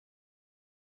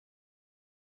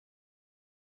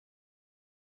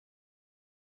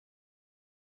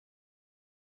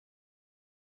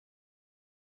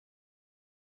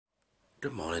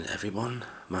Good morning everyone,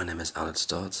 my name is Alex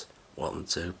Dodds. Welcome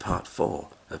to part 4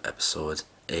 of episode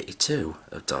 82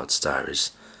 of Dodds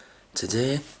Diaries.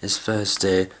 Today is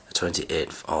Thursday the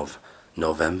 28th of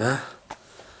November.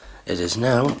 It is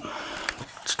now,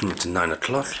 it's coming to 9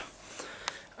 o'clock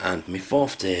and my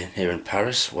 4th day here in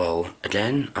Paris. Well,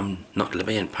 again, I'm not going to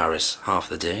be in Paris half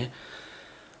the day.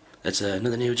 It's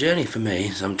another new journey for me.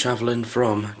 So I'm travelling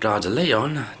from Gare de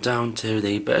Lyon down to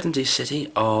the Bergandy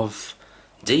city of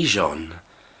Dijon,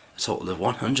 a total of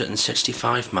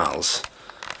 165 miles.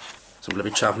 So I'm going to be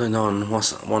travelling on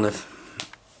one of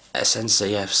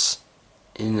SNCF's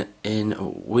in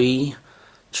wee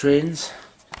trains.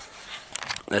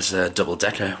 There's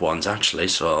double-decker ones actually,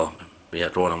 so we are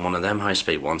going on one of them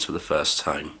high-speed ones for the first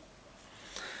time.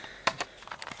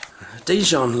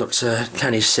 Dijon looks a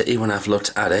canny city when I've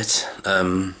looked at it.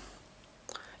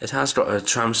 It has got a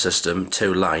tram system,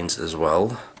 2 lines as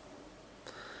well.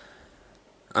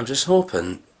 I'm just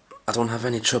hoping I don't have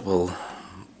any trouble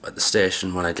at the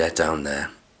station when I get down there.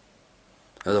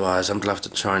 Otherwise I'm going to have to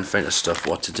try and think of stuff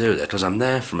what to do there, because I'm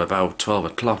there from about 12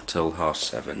 o'clock till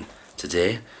 7:30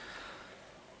 today.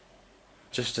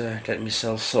 Just getting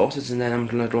myself sorted, and then I'm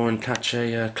going to go and catch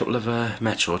a couple of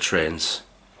metro trains.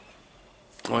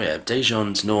 Oh yeah,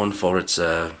 Dijon's known for its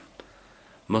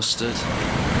mustard.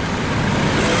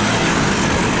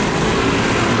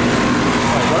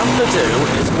 What I'm going to do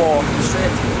is walk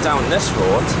straight down this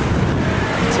road,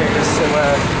 take us to a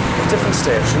different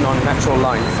station on Metro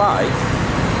Line 5.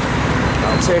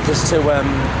 That'll take us to Gare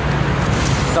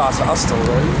de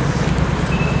Lyon.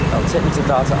 That'll take me to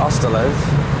Gare de Lyon.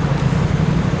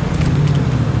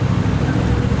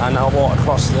 And I'll walk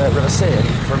across the River Seine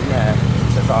from there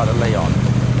to Gare de Lyon.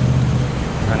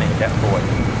 And then get going.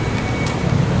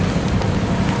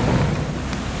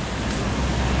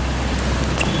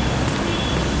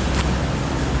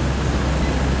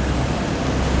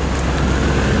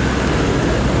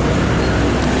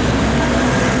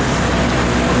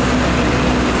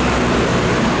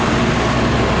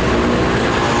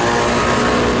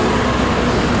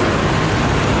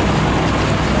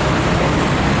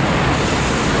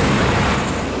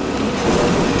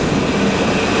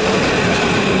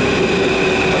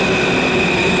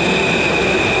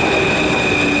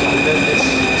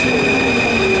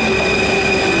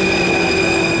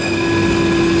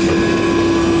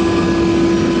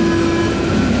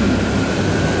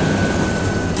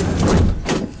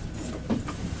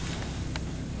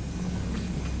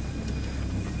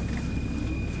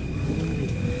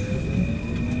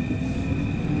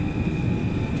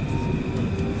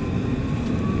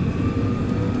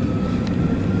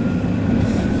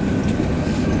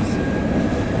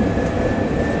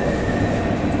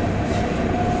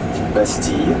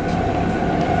 Bastille,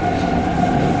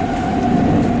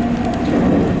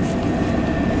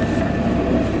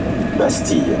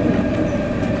 Bastille.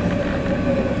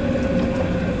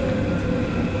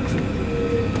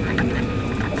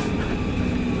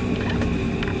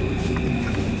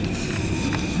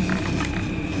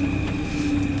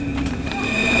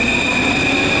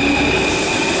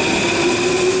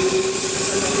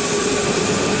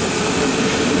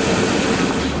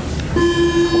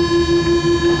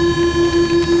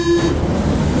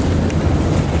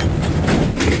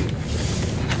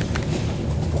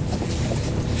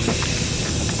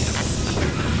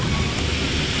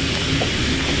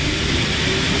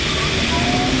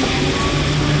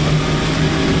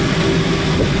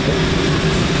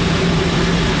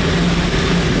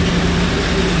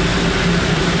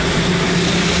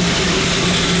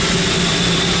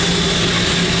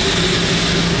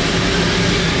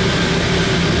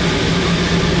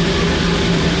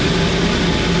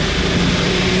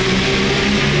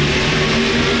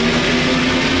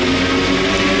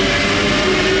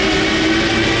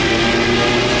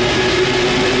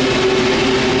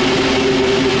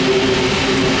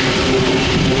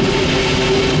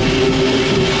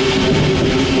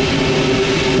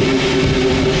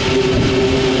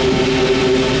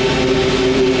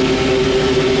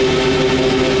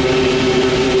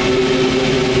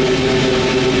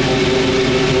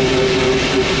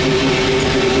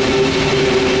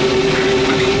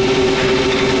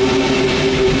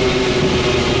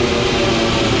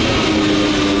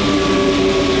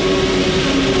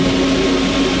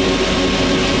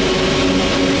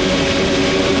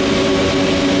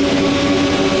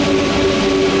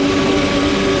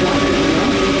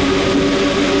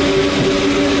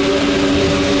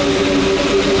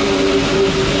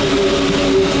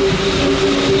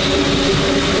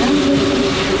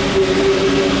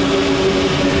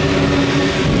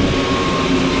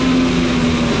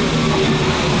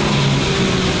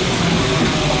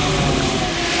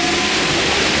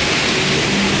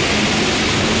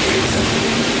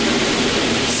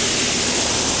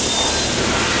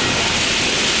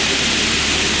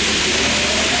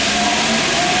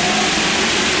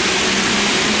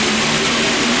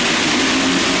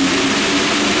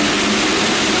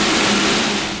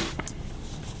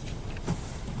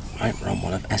 Right, we're on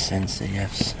one of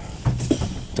SNCF's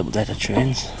double-decker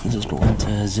trains. This is going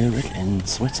to Zurich in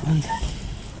Switzerland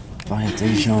via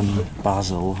Dijon,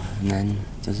 Basel and then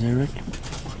to Zurich.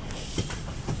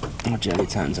 Our journey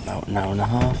time's about an hour and a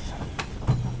half.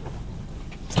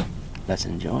 Let's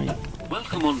enjoy.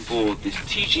 Welcome on board this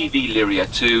TGV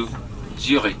Lyria to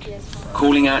Zurich,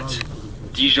 calling at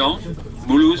Dijon,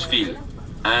 Mulhouseville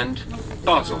and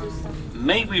Basel.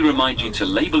 May we remind you to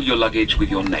label your luggage with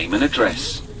your name and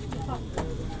address.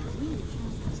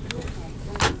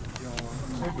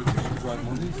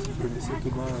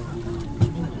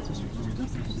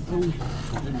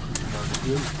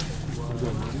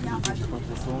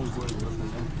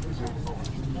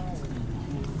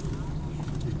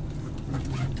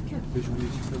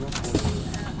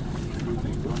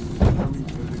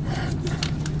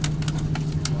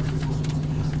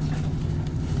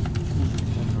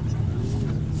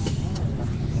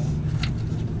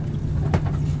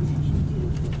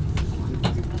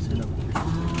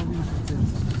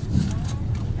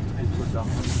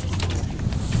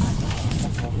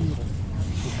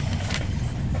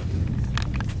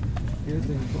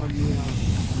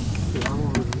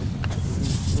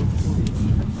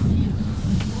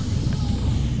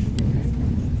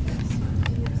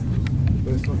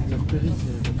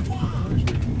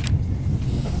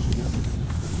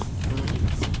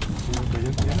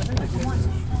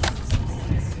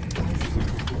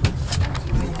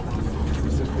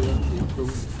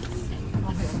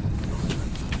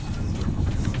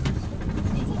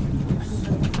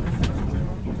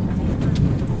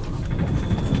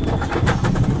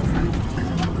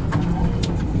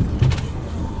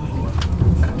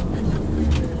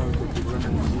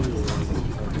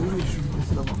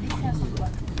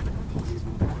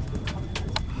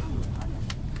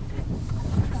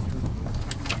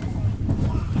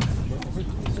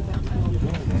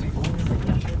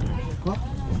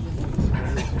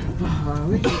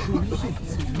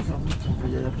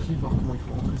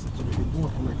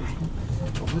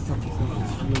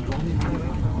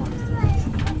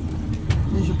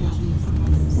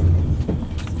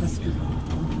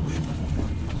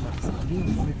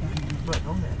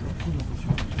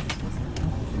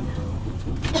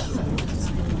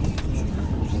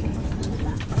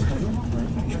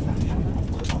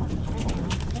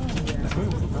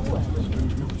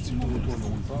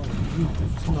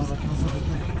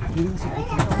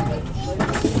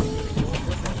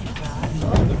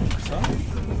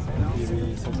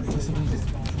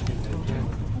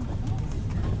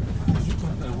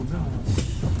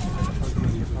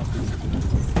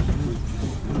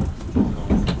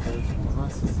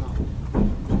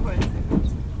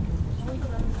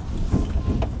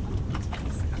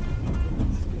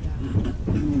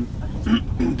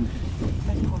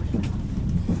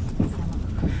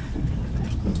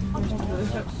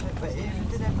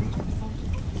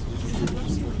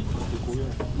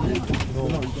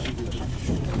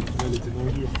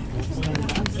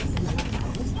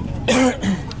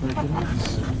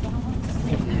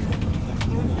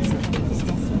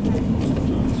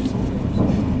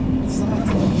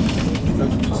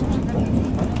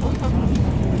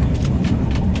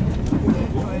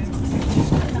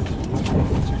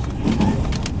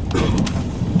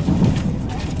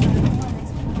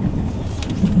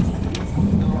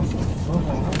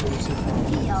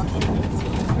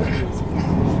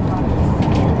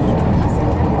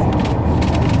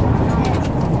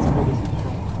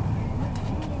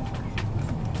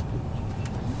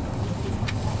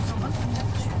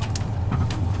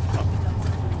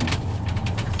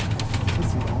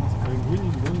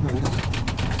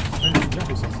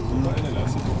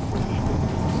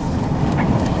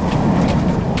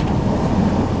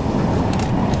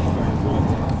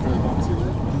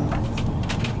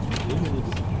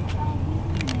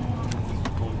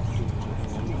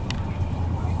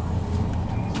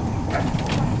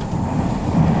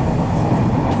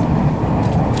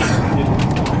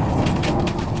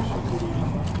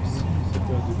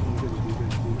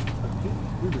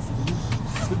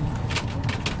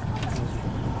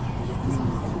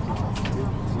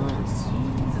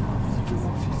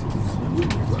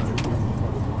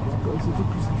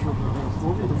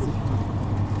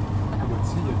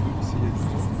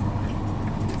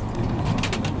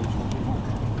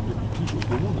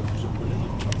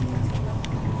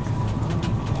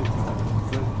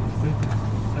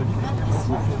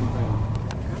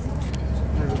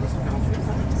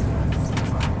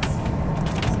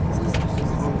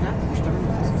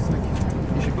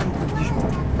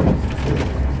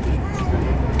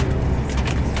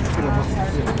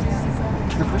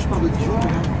 Après, je pars de Dijon,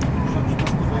 regarde. Je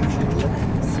passe par une chaîne.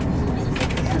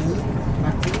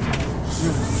 Pour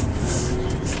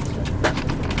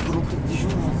l'entrée de Dijon,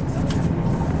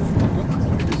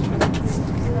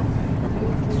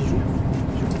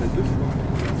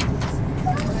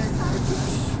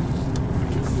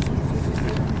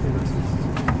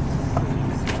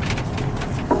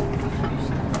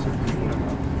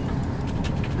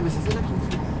 ah mais c'est celle-là qu'il me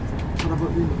faut. Sur la voie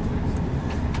 1.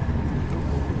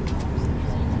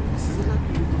 C'est celle-là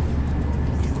qu'il me faut.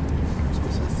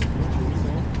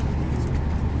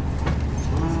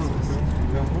 Ah.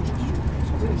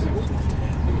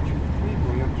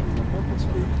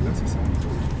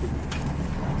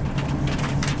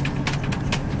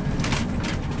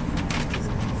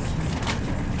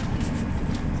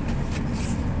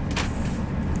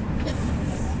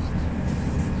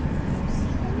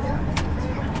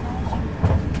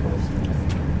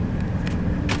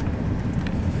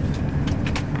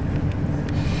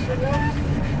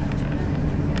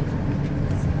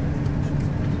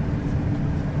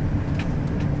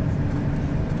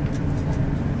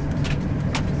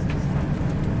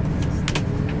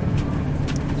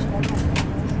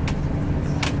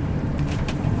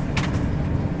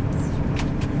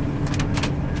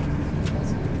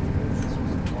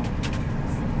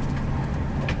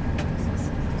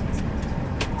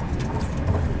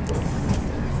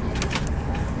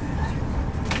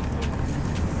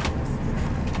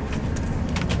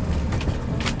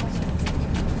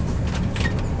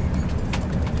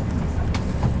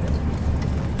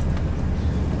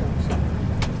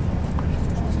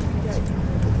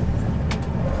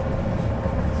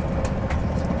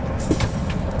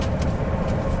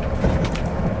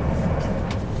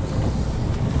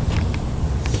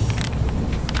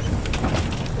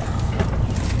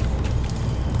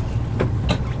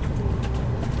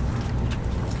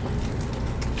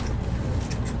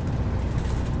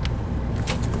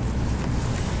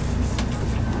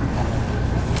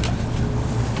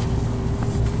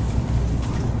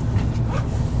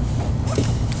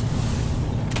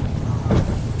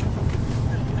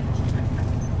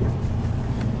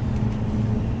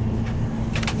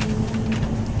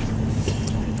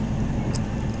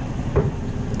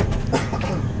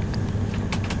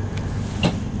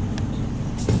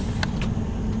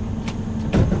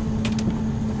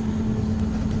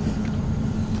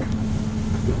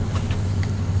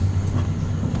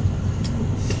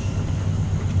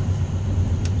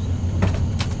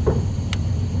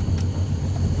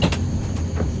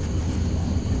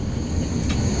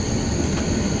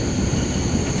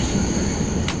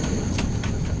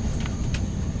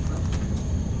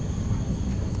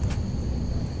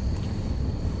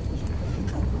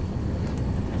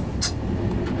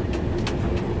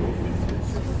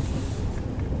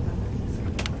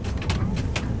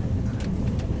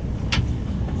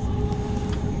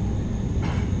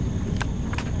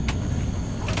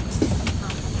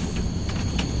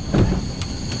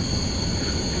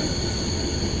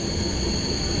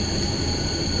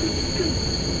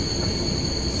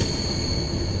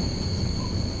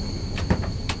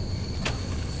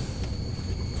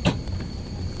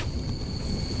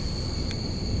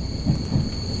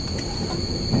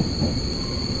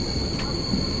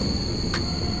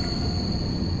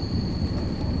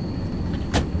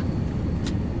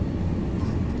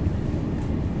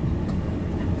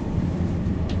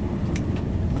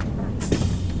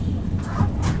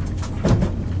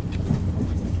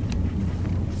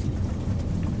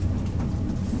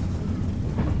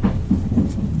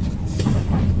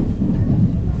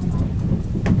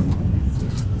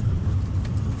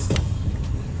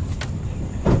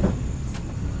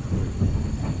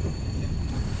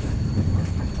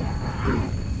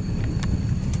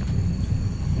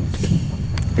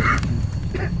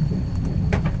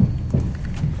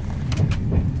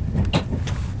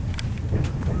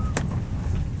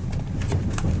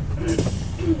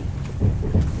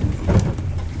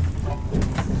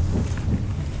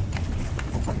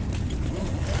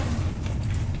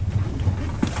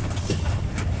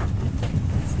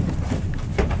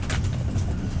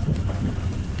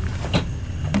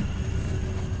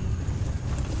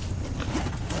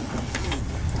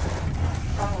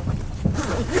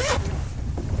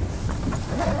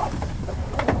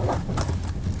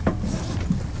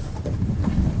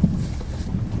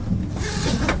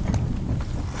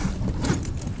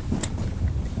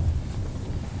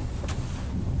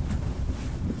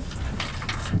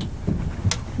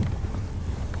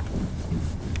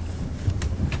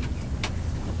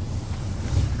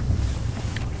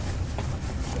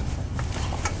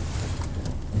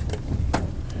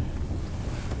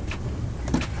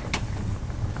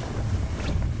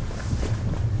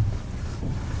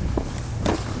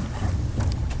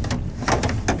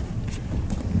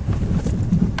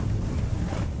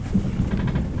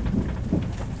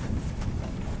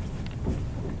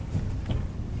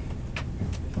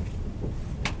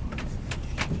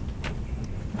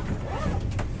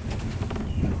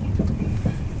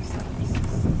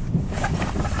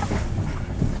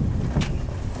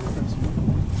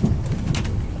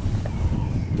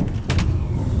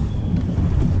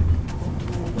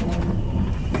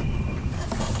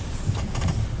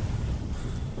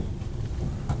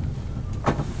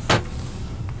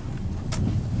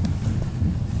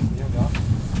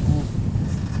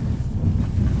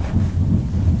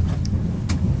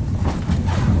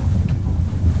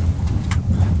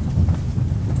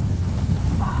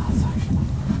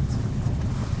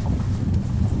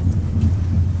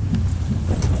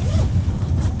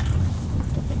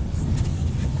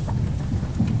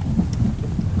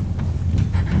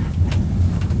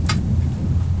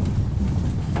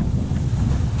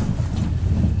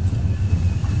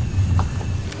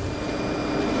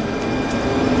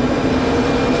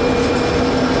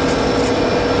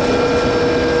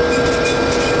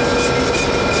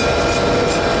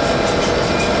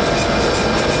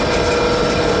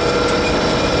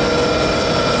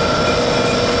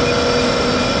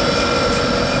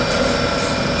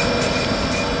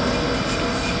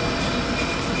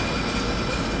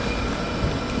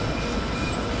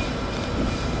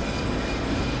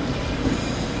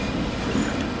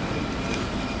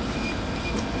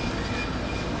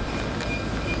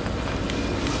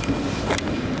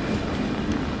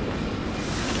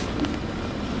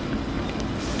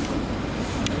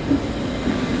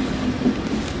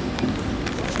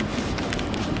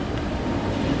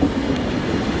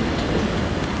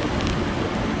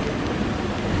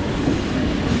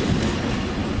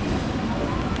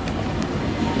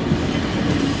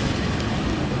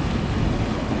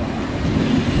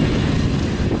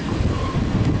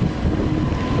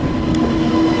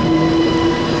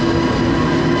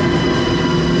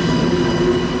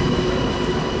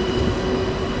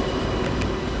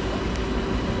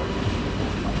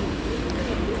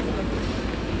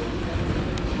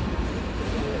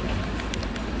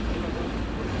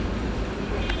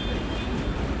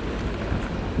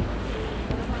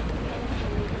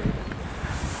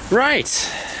 Right,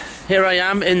 here I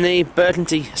am in the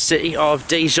Bergandy city of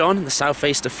Dijon, in the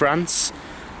southeast of France.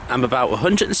 I'm about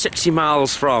 160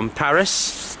 miles from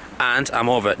Paris, and I'm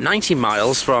over 90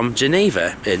 miles from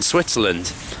Geneva in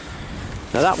Switzerland.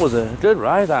 Now that was a good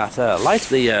ride, that like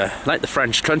the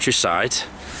French countryside.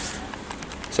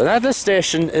 So now this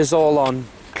station is all on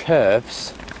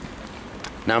curves.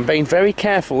 Now I'm being very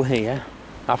careful here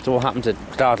after what happened at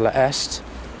Gare de Lyon.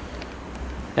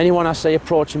 Anyone I see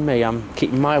approaching me, I'm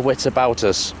keeping my wits about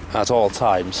us at all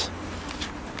times.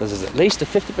 There's at least a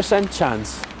 50%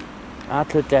 chance I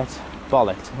could get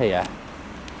bollocked here,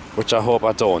 which I hope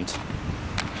I don't.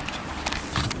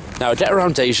 Now, to get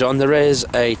around Dijon, there is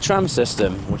a tram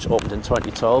system which opened in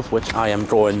 2012, which I am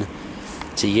going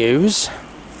to use.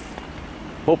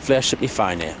 Hopefully I should be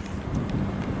fine here.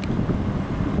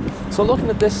 So looking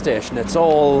at this station, it's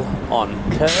all on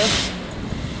curve.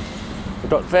 We've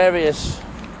got various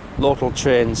local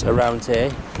trains around here.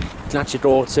 You can actually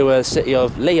go to a city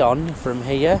of Lyon from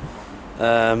here.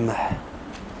 The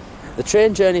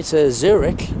train journey to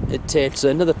Zurich, it takes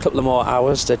another couple of more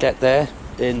hours to get there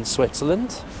in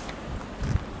Switzerland.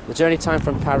 The journey time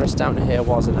from Paris down to here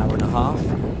was an hour and a half.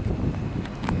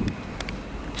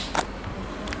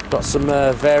 Got some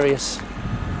various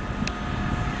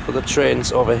other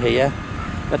trains over here.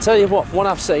 I tell you what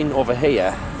I've seen over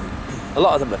here, a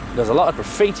lot of them, there's a lot of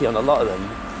graffiti on a lot of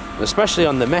them, especially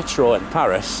on the metro in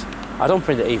Paris. I don't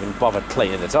think they even bothered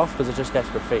cleaning it off because it just gets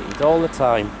graffitied all the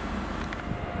time.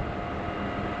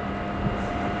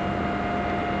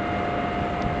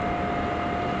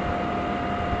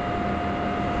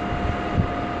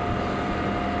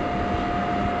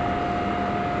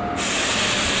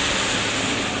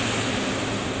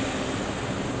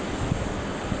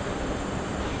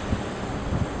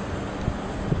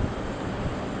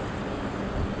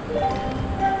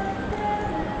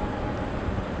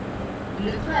 Le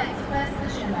train express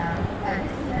régional à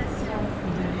destination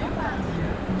de Lyon-Pardieu,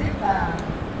 départ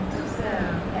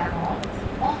 12h40,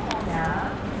 entre en gare,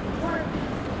 point B.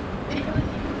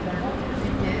 Écoutez-vous de la montée de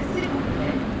vitesse, s'il vous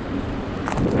plaît.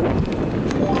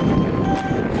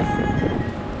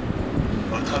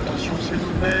 Votre attention s'il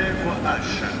vous plaît, voie H.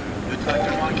 Le train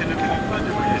actuellement ne prend pas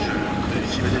de voyageurs.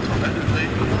 Celui-ci va être manœuvré.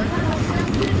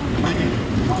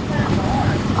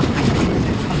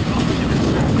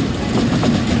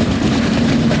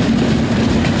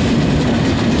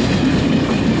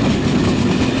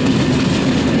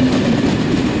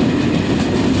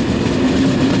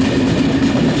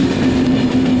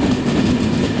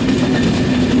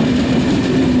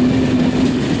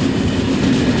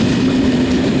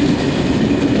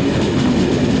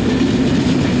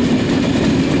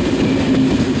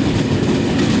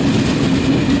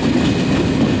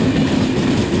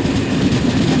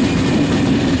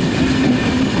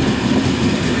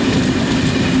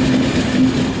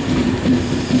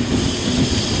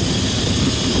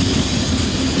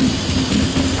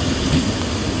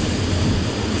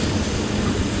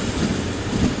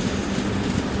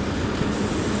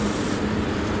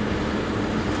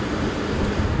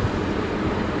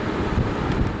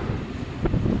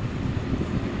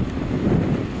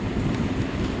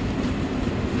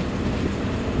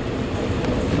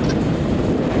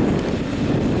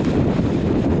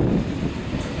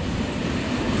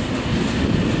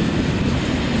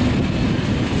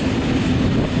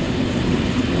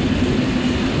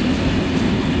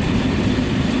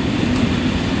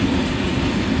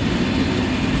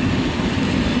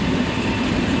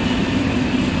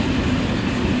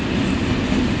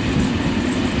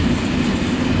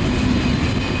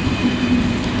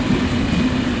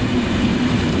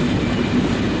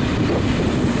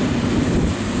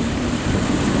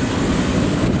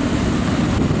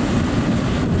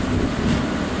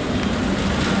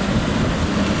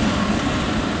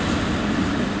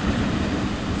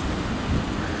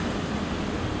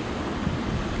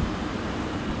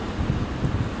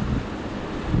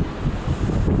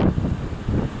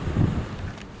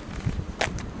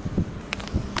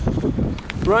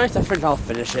 Right, I think I'll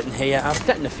finish it in here. I've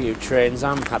gotten a few trains,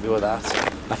 I'm happy with that.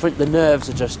 I think the nerves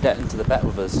are just getting to the better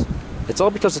of us. It's all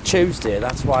because of Tuesday,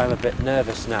 that's why I'm a bit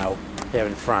nervous now, here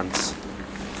in France.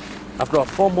 I've got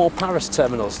 4 more Paris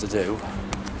terminals to do.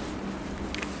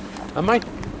 I might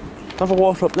have a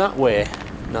walk up that way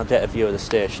and I'll get a view of the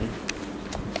station.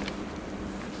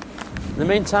 In the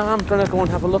meantime, I'm going to go and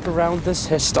have a look around this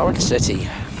historic city.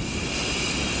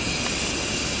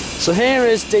 So here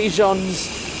is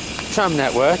Dijon's tram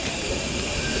network.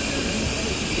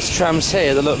 There's trams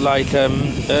here that look like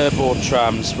airboat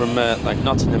trams from like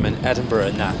Nottingham and Edinburgh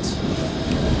and that.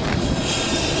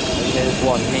 And here's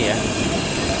one here.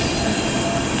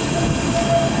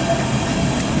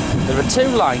 There are two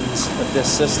lines of this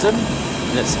system,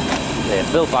 and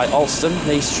they're built by Alstom,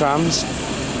 these trams.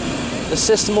 The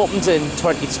system opened in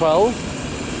 2012,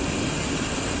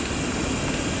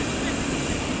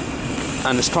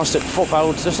 and it's costed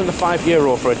about just under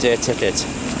 €5 for a day ticket.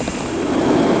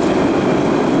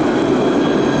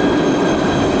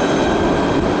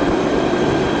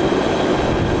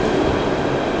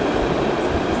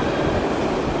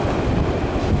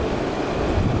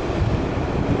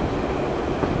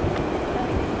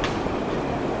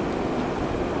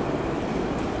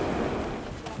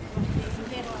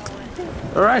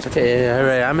 Alright, okay, here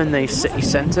I am in the city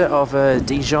centre of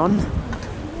Dijon.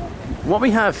 What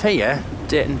we have here,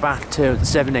 dating back to the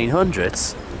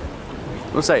 1700s,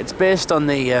 looks like it's based on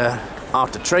the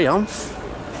Arc de Triomphe.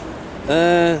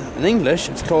 In English,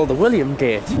 it's called the William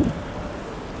Gate.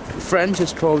 In French,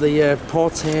 it's called the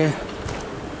Porte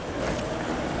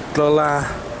de la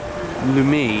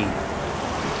Lumière.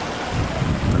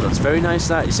 It looks very nice.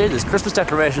 That you see, there's Christmas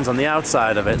decorations on the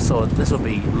outside of it, so this will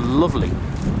be lovely.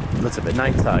 Looks a bit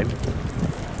night time.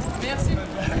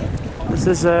 This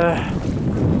is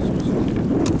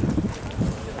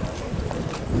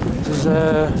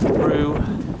Rue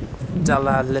de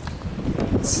la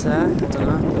Lipse, I don't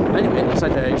know. Anyway, it looks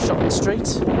like a shopping street.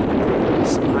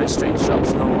 Some high street shops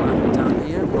and all that down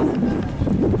here. Well,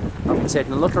 I'll be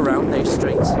taking a look around these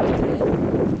streets.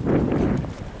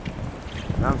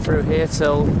 I'm through here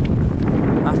till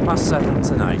 7:30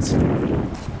 tonight.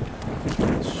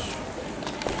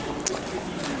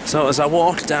 So as I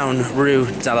walk down Rue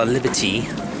de la Liberté,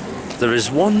 there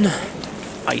is one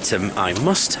item I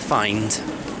must find.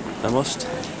 I must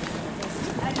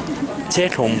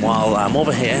take home while I'm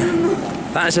over here.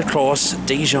 That is, of course,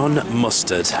 Dijon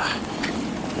mustard.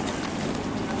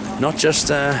 Not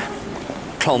just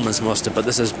Coleman's mustard, but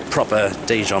this is proper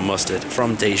Dijon mustard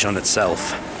from Dijon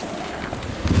itself.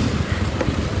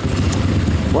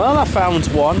 Well, I found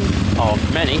one, or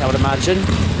many, I would imagine.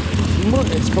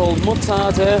 It's called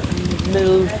Moutarde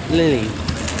Mille Lily.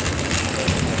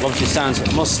 Obviously sounds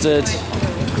like mustard,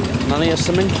 lily or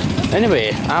something.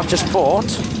 Anyway, I've just bought,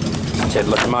 take a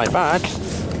look at my bag,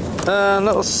 a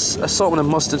little assortment of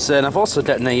mustards there, and I've also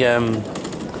gotten a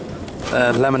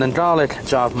lemon and garlic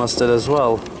jar of mustard as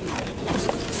well.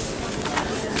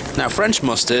 Now, French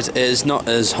mustard is not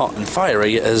as hot and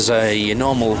fiery as a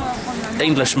normal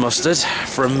English mustard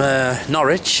from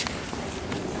Norwich.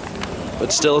 But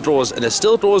it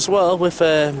still goes well with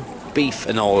beef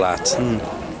and all that.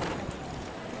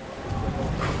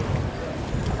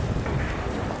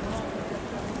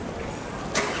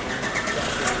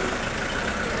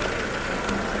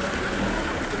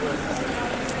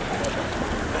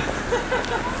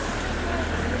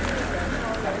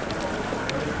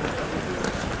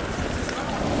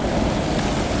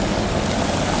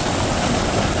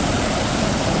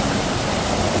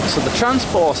 So the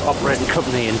transport operating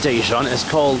company in Dijon is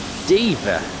called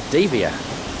Divia,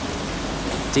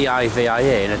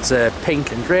 D-I-V-I-A, and it's a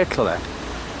pink and grey colour.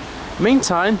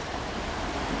 Meantime,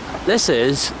 this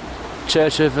is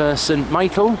Church of St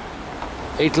Michael,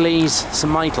 Église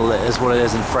St Michael is what it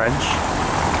is in French.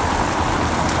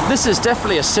 This is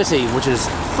definitely a city which is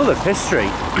full of history.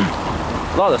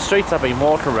 A lot of the streets I've been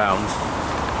walking around,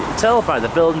 you can tell by the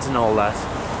buildings and all that.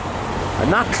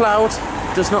 And that cloud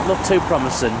does not look too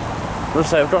promising.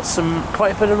 Looks like we've got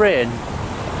quite a bit of rain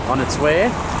on its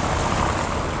way.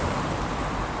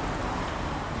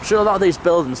 I'm sure a lot of these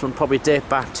buildings will probably date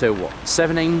back to what,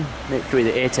 maybe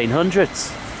the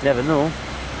 1800s. You never know.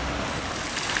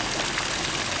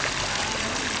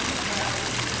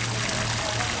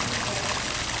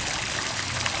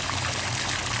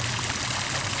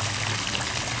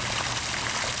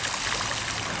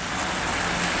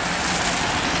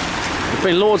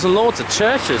 Been loads and loads of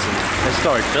churches and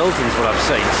historic buildings what I've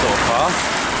seen so far.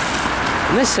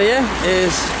 And this here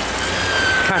is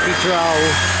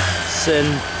Cathédrale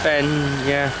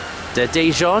Saint-Benoît de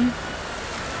Dijon.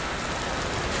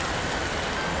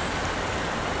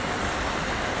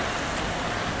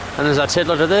 And as I take a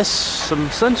look at this, some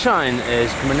sunshine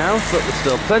is coming out, but there's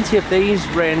still plenty of these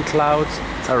rain clouds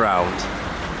around.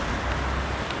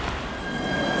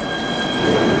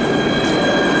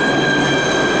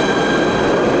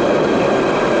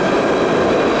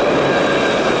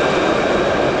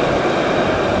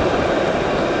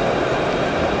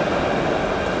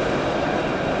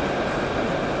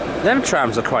 Them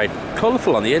trams are quite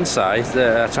colourful on the inside.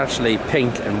 They're actually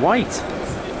pink and white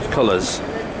colours.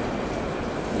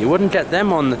 You wouldn't get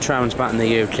them on the trams back in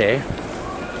the UK.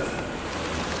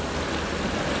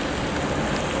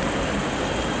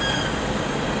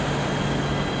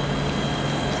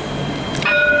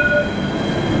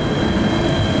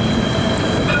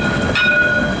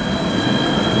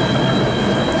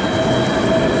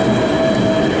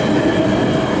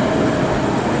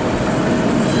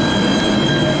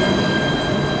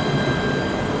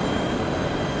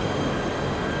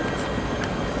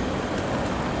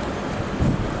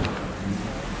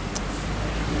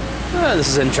 this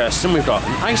is interesting. We've got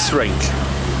an ice rink.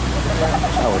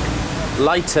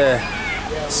 Lighter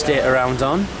skate around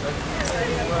on.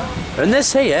 And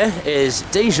this here is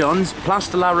Dijon's Place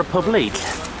de la République.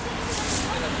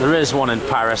 There is one in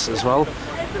Paris as well.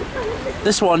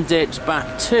 This one dates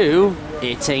back to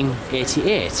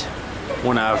 1888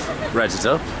 when I've read it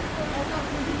up.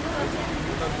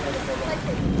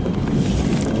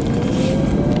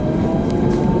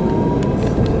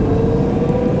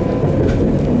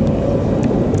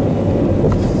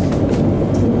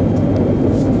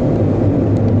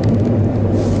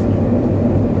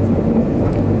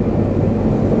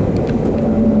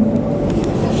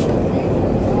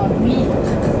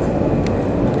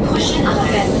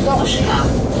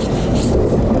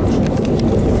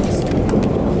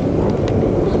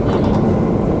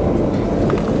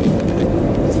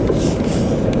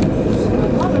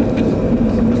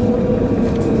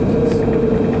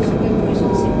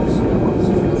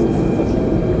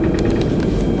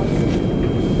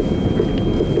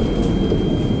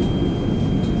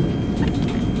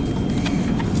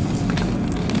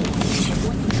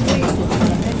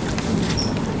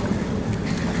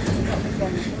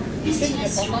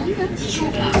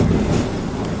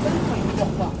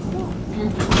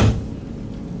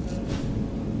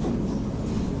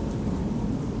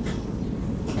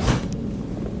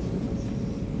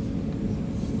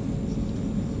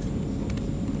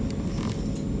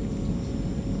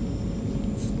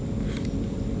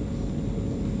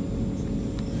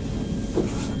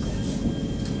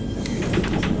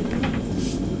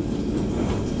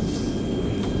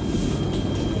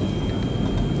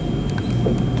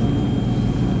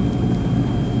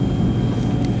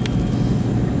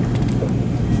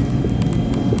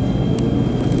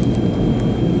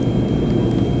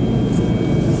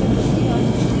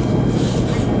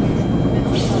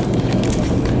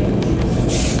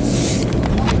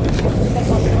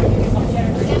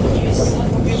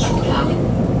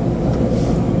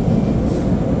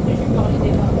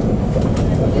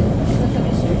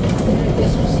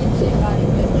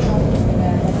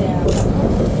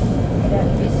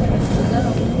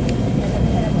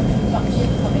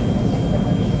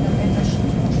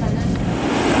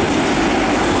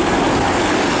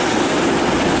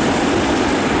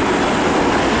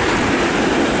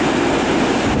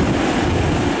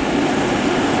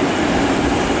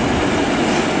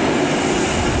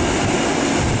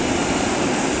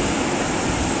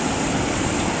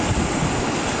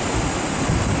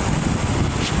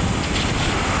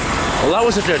 Well, that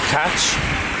was a good catch.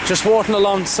 Just walking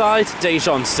alongside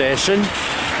Dijon station,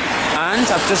 and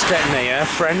I've just gotten a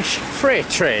French freight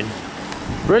train.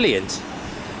 Brilliant.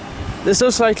 This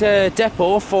looks like a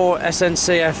depot for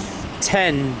SNCF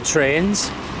 10 trains.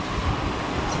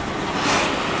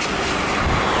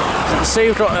 So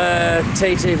you've got a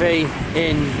TGV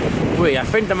in, I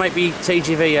think there might be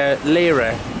TGV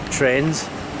Lyria trains.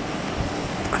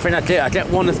 I think I get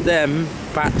one of them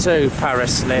back to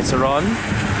Paris later on.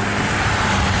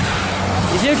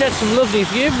 You do get some lovely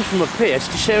views from up here.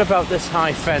 Just to share about this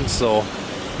high fence, though.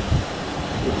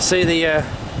 You can see the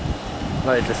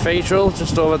cathedral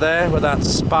just over there with that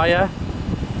spire.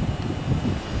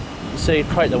 You can see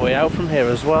quite the way out from here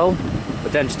as well.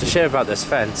 But then just to share about this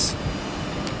fence.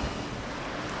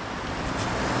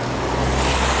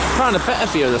 Find a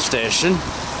better view of the station.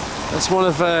 That's one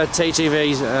of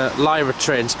TGV's Lyria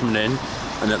trains coming in,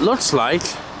 and it looks like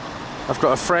I've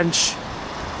got a French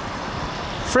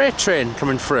freight train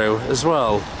coming through as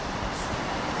well.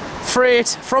 Freight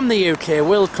from the UK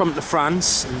will come to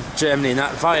France and Germany and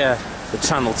that via the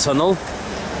Channel Tunnel.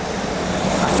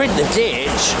 I think the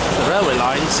gauge, the railway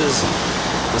lines, is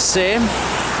the same.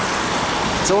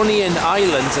 It's only in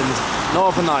Ireland and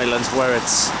Northern Ireland where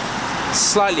it's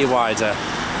slightly wider.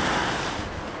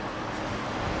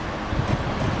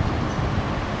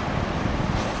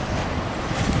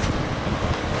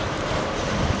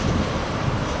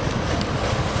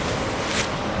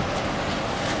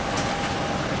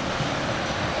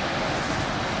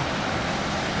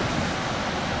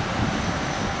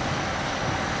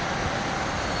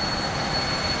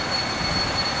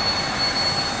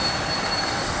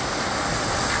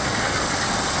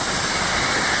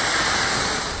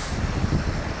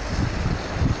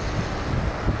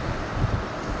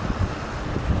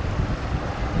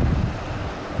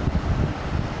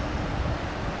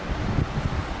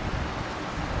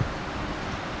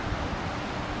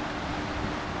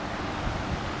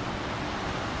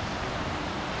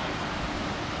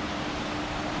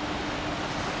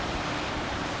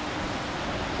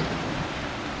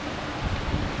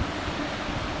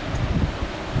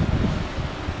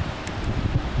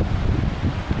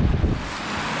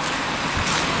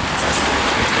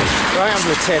 Right, I'm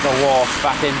going to take a walk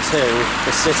back into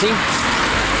the city.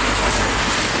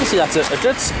 You see, that's a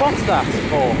good spot, that,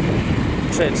 for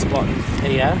train spotting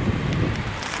here.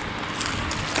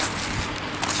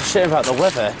 It's a shame about the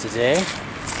weather today.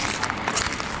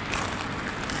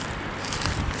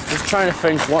 Just trying to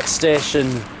think what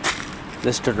station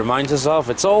this could remind us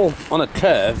of. It's all on a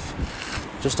curve,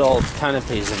 just all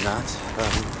canopies and that.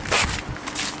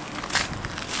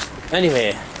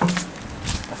 Anyway,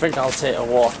 I think I'll take a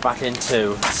walk back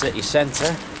into the city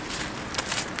centre.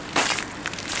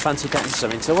 Fancy getting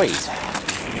something to eat.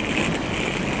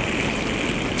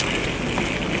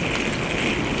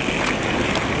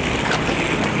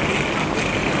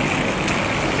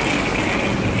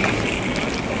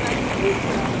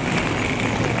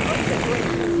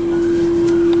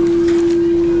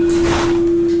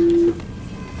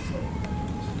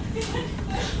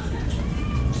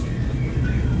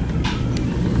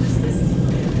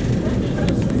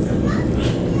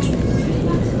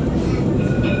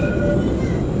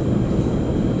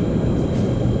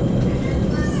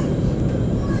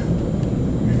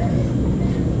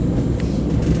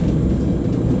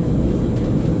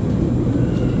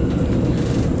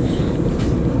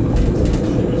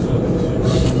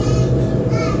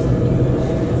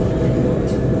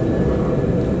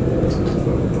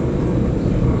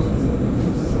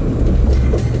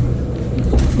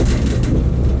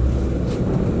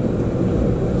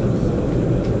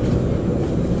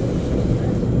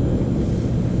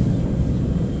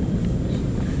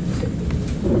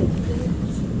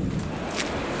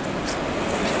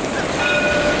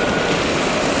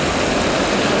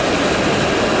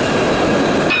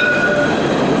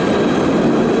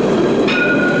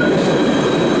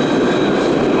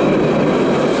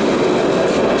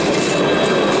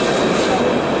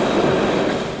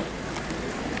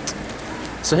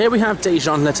 So here we have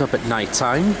Dijon lit up at night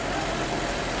time.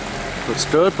 Looks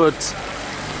good, but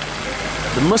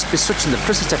there must be switching the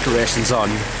Christmas decorations on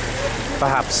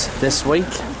perhaps this week.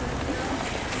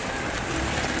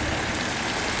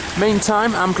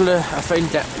 Meantime, I'm gonna, I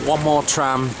think, get one more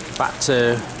tram back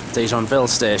to Dijonville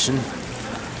station.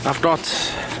 I've got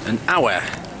an hour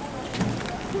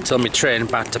till my train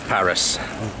back to Paris.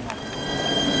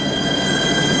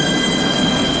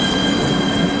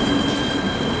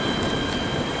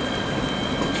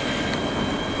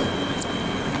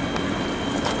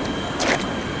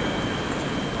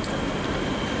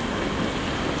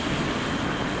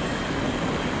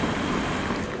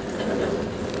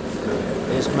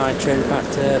 My train back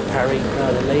to Paris,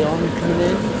 Gare de Lyon coming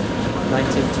in,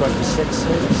 1926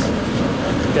 service.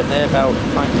 Get there about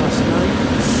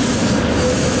 9:05.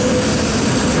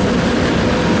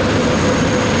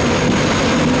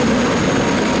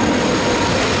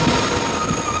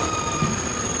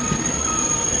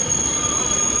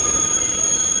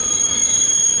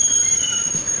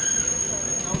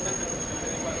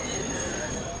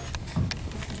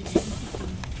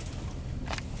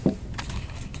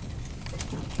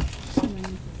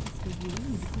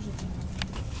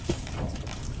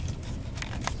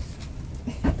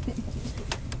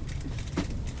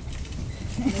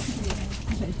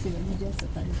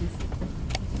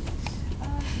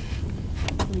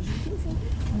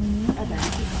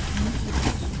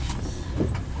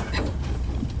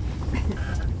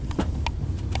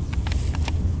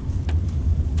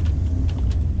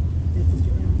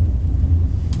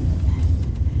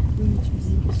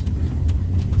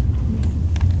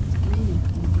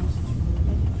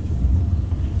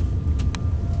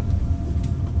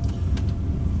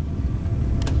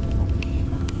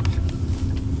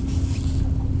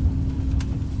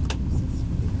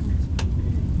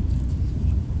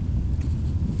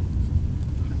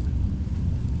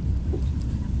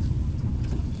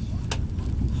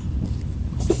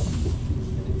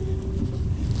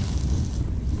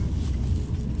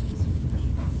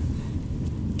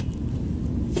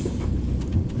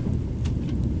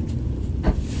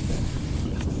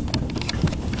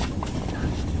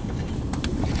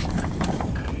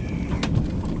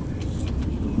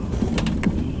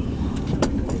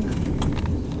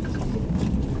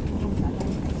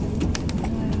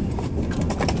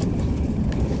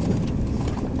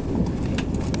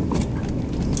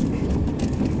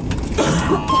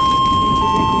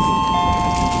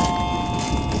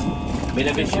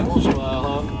 Mesdames et messieurs,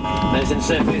 bonsoir. La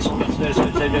SNCF et son personnel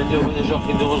souhaitent la bienvenue aux voyageurs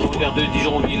qui nous rejoignent vers de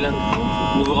Dijonville.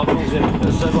 Nous vous rappelons que vous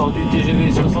allez savoir du TGV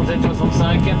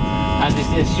 67-65 à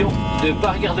destination de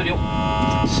Paris-Gare de Lyon.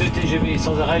 Ce TGV est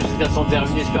sans arrêt jusqu'à son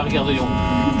terminus Paris-Gare de Lyon.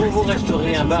 Pour vous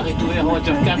restaurer, un bar est ouvert en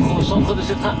hauteur 4 au centre de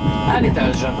ce train à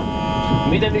l'étage.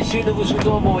 Mesdames et messieurs, nous vous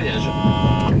souhaitons un bon voyage.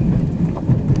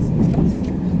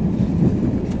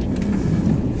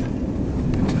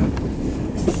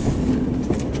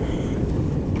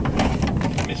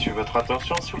 votre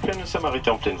attention, s'il vous plaît, nous sommes arrêtés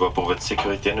en pleine voie pour votre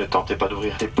sécurité. Ne tentez pas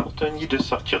d'ouvrir les portes ni de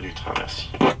sortir du train, merci.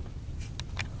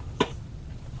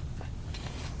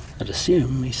 I'd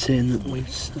assume he's saying that we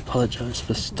apologise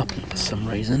for stopping for some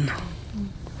reason.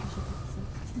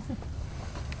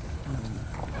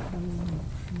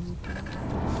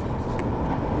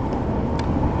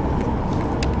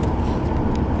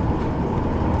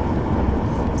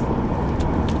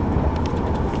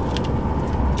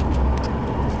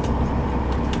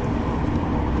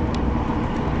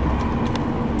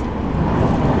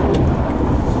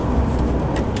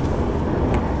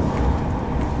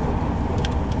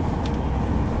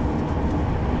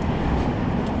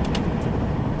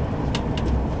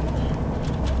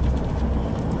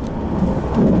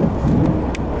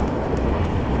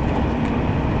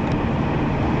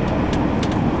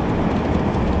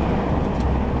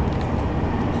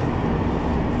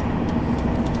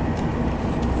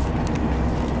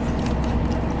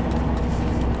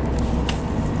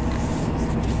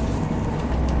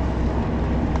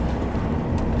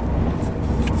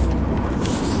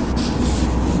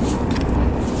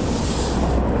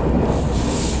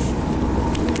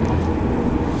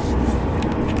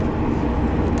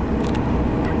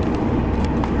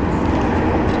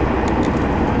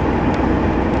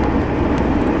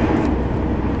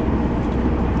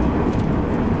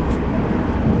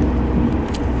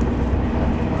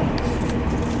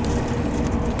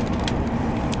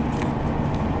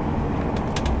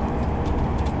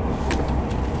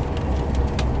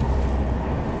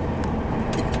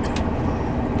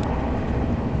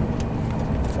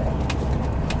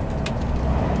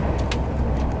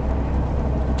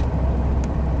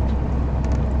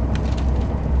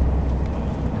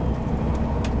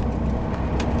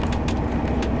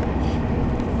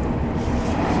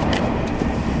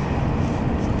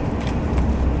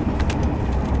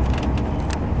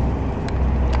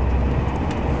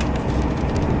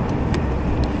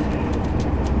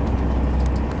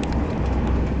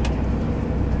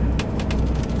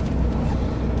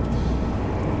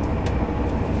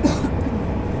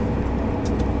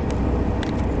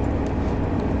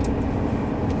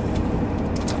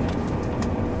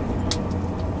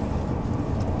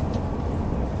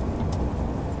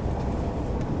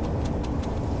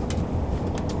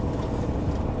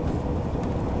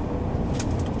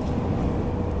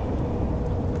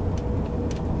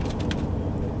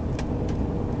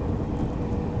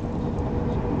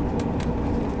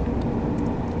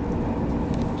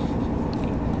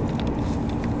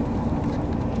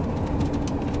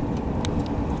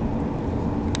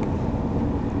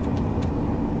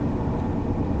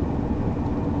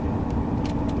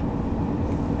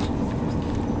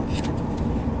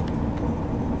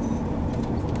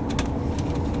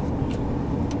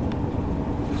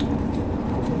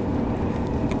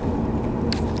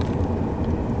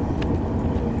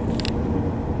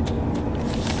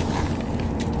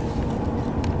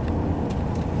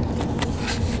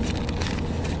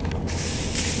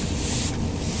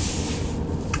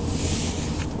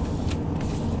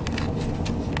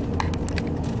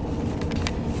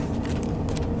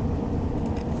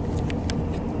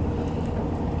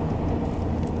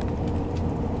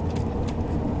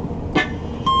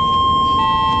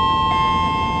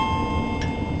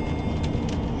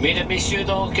 Mesdames, Messieurs,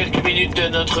 dans quelques minutes,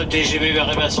 notre TGV va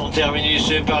arriver à son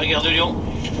terminus par Gare de Lyon.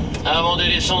 Avant de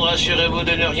descendre, assurez-vous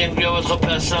de ne rien oublier à votre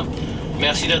place.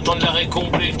 Merci d'attendre l'arrêt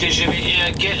complet du TGV et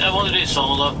un quai avant de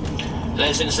descendre.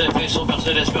 La SNCF et son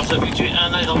personnel espèrent s'effectuer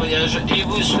un aérien voyage et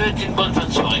vous souhaite une bonne fin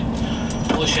de soirée.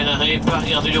 Prochain arrêt par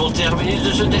Gare de Lyon, terminus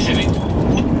de ce TGV.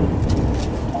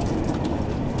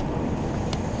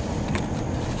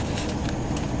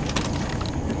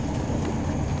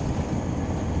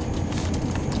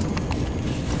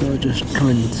 We're just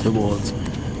coming towards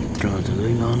Gare de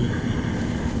Lyon.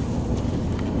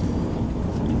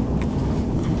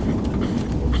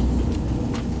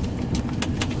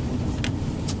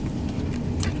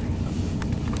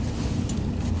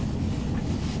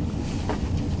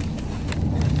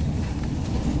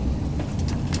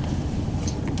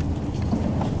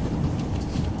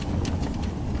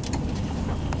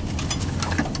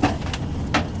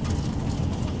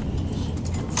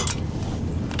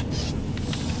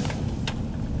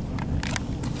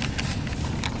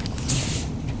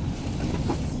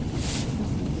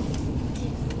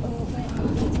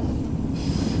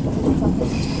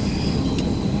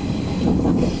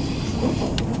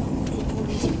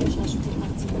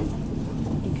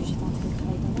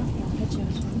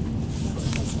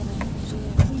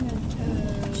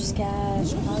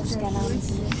 Jusqu'à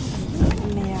lundi.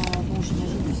 Mais bon,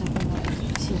 j'imagine que ça peut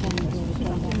si jamais de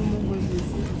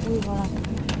oui, voilà.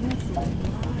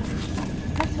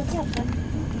 dis après.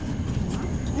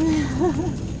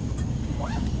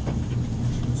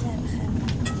 Dis après.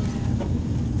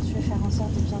 Je vais faire en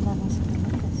sorte de bien avancer dans ma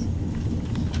place.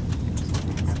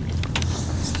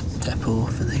 Depot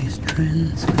for these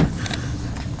trains.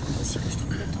 Aussi que je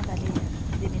trouve le temps d'aller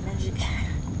déménager.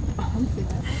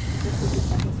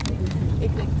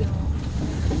 Exactement.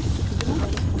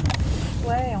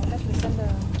 Ouais, en fait,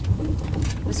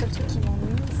 le seul truc qui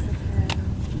m'ennuie, c'est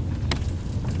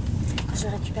que je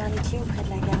récupère les clés auprès de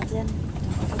la gardienne.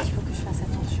 Donc en fait, il faut que je fasse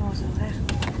attention aux horaires.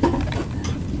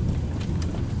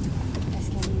 Parce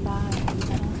qu'elle est là,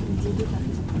 midi et deux par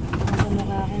exemple. On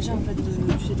m'aurait arrangé en fait de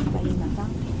travailler le matin,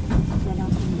 d'y aller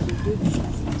entre midi et deux, puis je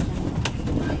passe pas très longtemps.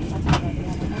 Ça va faire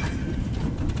la navette.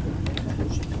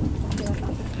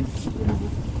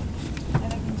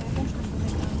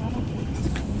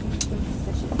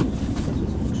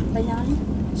 Bah, il y a un lit.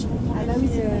 Ah bah oui,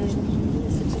 c'est le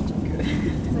seul truc.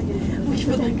 Oui, il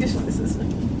faudrait que je fasse ça.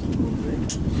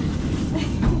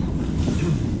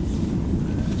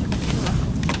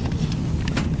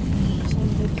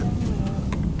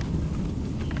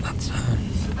 That's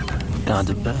Gare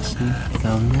de Lyon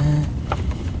down there.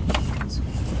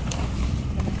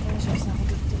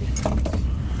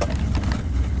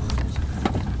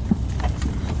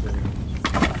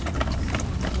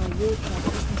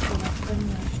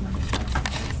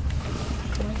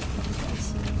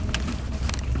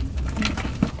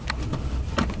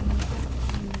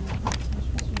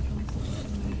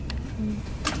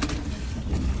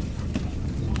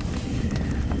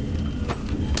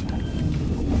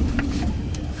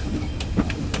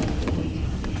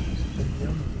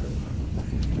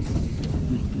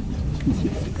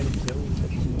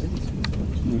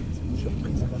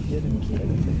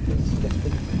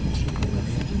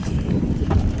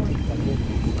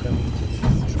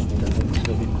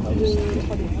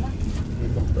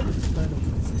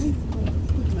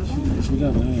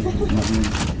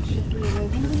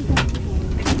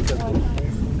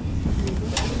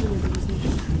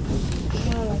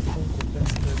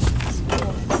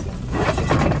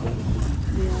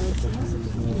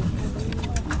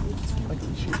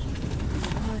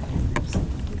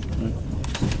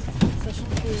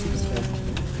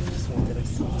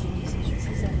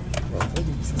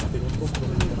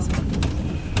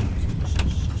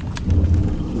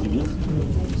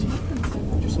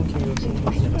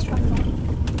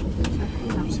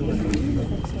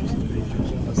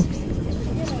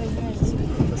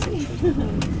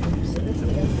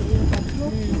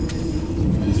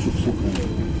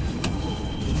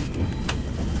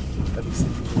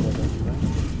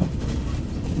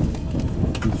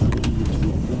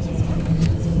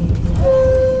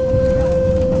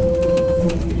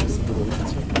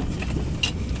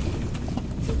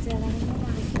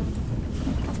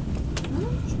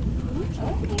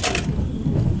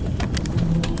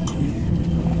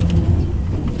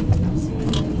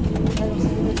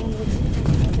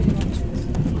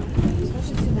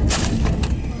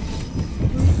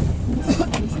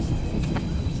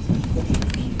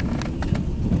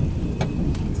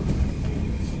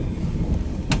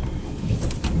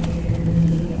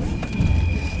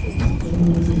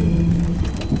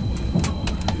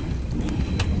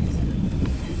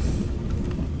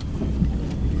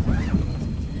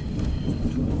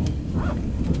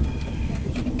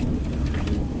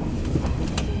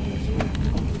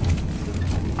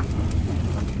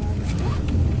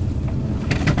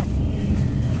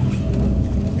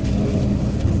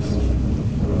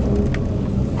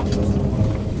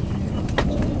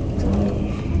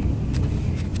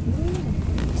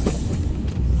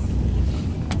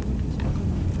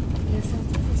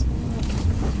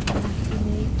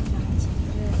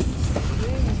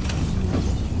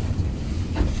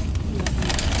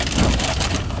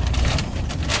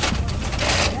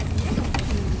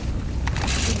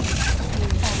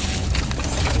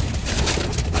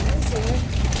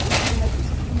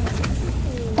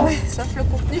 Sauf le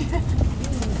contenu.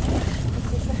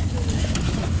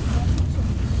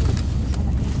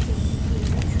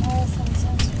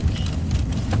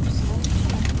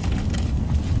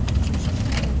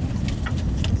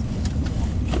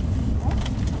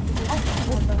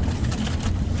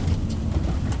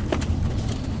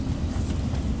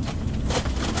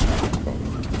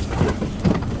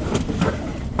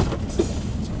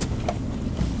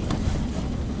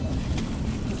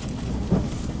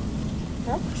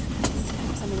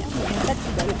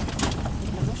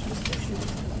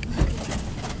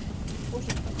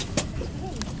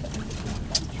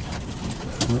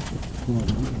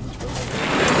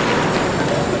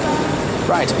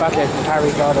 Right, back at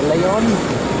Gare de Lyon.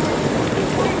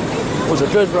 was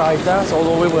a good ride that,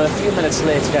 although we were a few minutes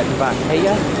late getting back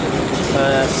here.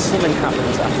 Something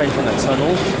happened, I think, in the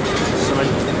tunnel.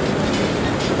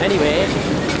 Anyway,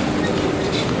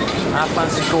 I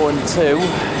fancy going to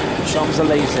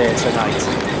Champs-Elysees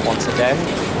tonight, once again.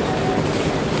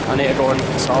 I need to go and,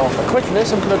 so for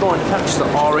quickness, I'm going to go and catch the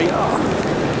Lyria.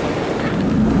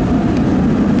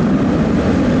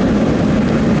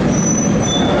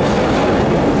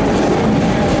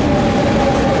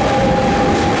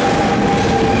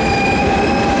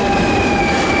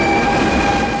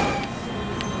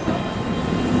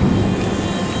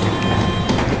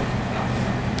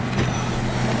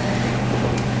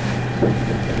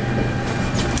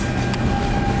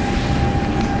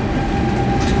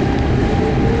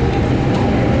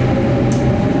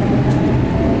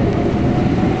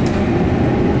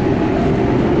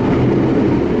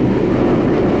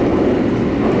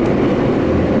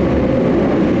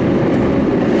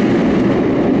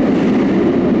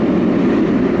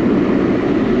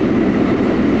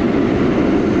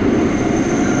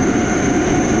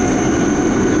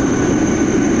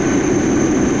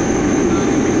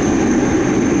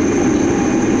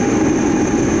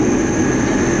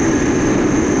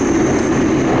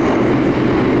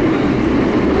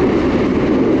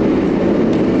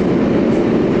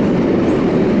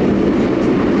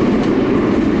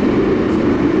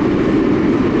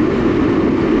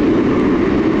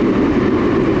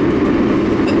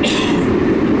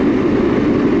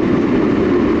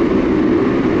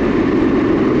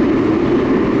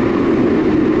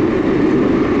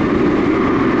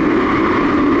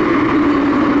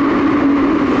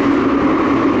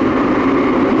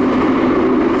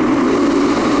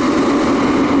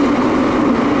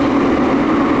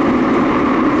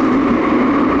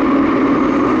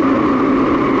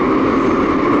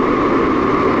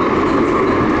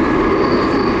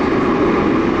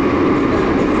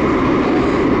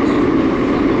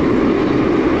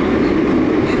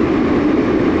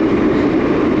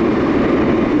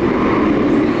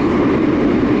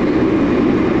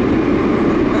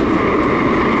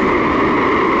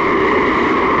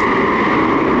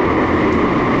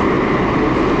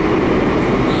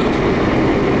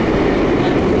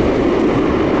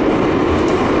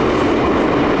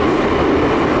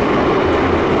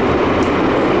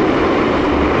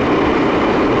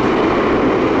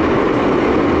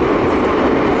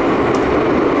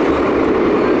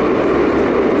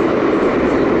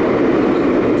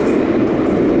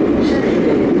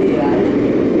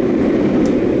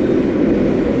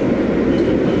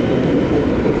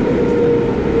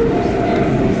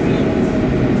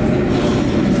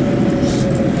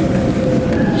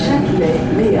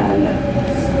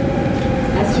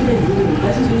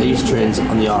 These trains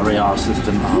on the Lyria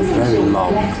system are very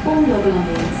long,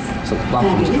 so the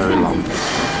platforms are very long.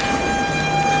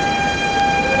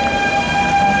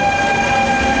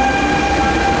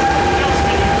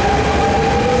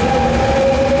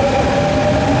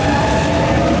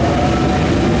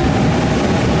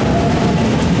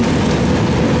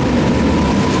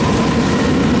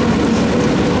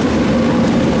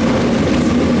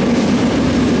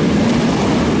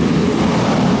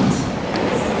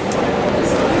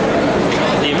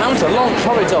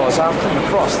 Corridors I've come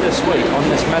across this week on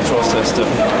this metro system.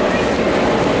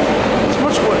 It's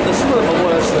much worse, there's some of them are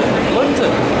worse than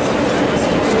London.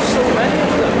 There's just so many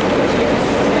of them.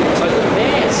 It's like a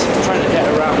maze trying to get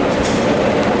around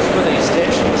some of these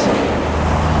stations.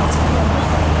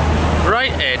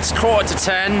 Right, it's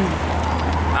 10:15.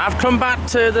 I've come back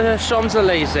to the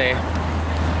Champs-Elysees.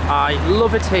 I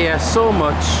love it here so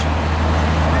much.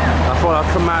 I thought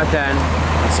I'd come out then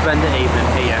and spend the evening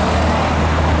here.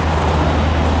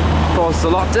 It's a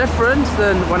lot different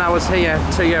than when I was here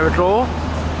 2 years ago.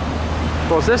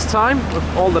 Because this time, with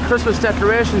all the Christmas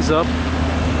decorations up,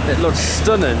 it looks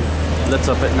stunning lit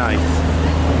up at night.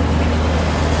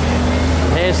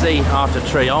 And here's the Arc de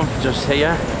Triomphe just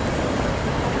here.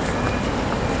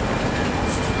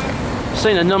 I've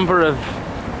seen a number of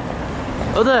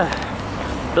other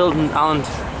building and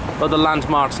other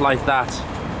landmarks like that.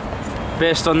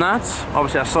 Based on that,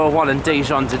 obviously I saw one in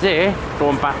Dijon today,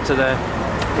 going back to the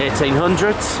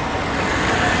 1800s.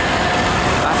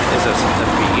 That is a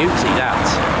beauty, that.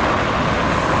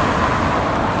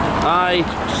 I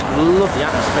just love the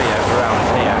atmosphere around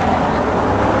here.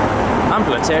 I'm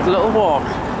going to take a little walk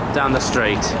down the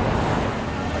street.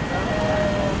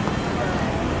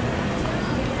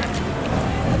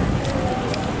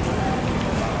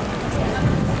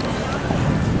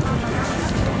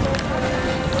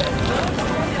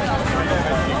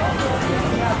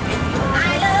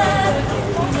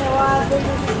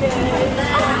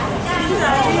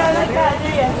 Yeah.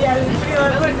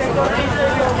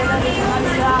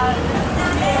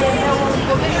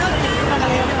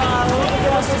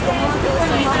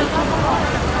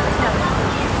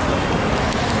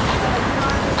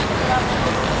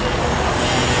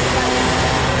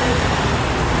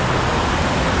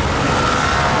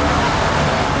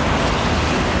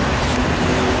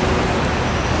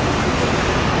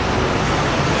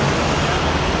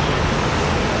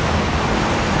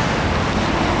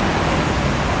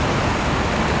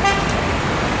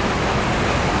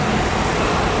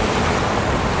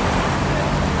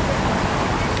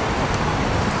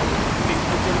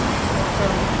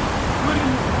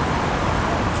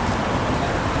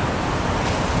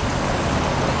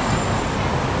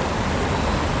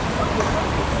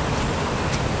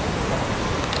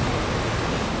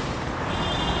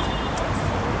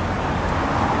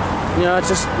 You know,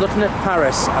 just looking at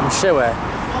Paris, I'm sure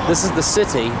this is the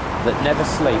city that never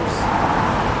sleeps.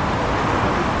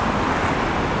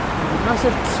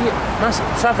 Massive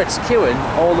traffic's queuing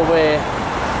all the way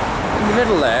in the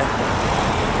middle there,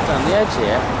 down the edge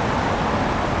here.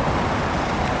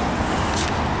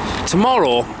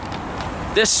 Tomorrow,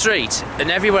 this street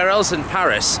and everywhere else in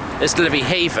Paris is going to be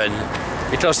haven,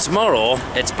 because tomorrow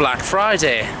it's Black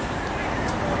Friday.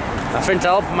 I think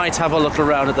I might have a look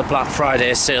around at the Black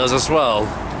Friday sales as well.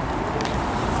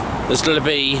 There's going to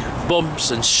be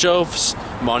bumps and shoves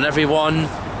on everyone.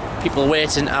 People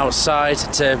waiting outside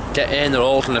to get in. They're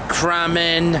all going to cram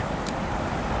in.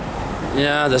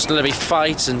 Yeah, there's going to be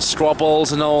fights and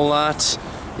squabbles and all that.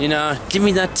 You know, give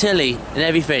me that tilly and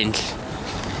everything.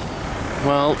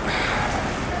 Well,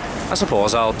 I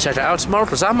suppose I'll check it out tomorrow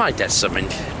because I might get something.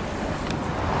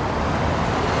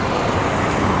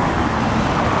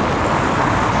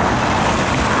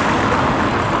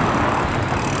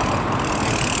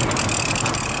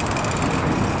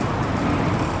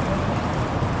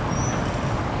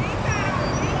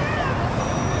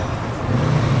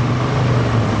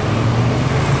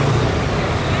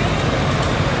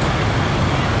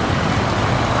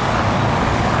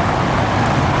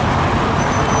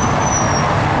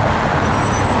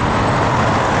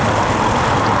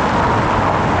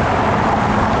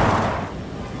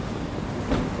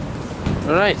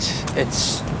 Right,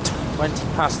 it's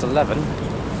 11:20.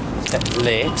 It's getting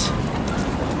late.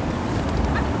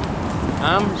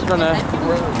 I'm gonna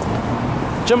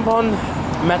jump on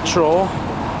Metro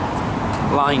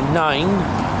Line 9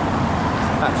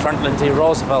 at Franklin D.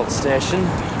 Roosevelt Station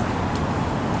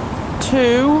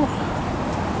to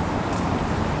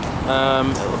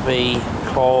it'll be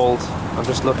called, I'm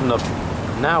just looking up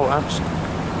now actually,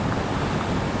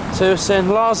 to St.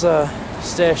 Lazare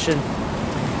Station.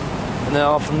 And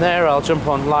then from there I'll jump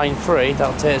on line 3,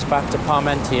 that'll take us back to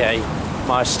Parmentier,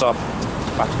 my stop,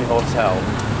 back to my hotel.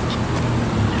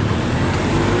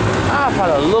 I've had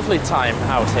a lovely time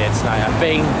out here tonight. I've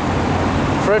been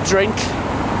for a drink.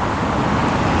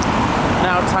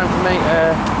 Now time for me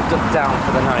to duck down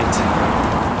for the night.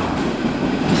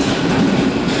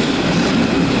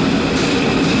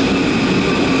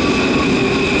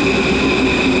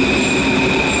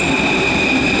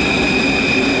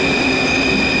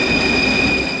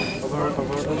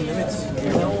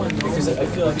 I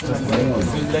feel like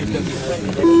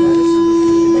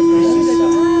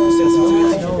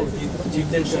deep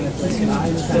tension, dans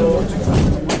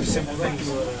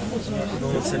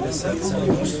notre salle de salle, ça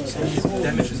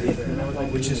damages it,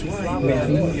 which is why we have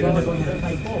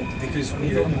because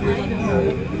we're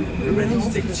ready to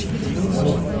take cheap deals.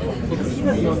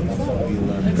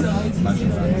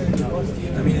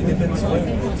 I mean, it depends on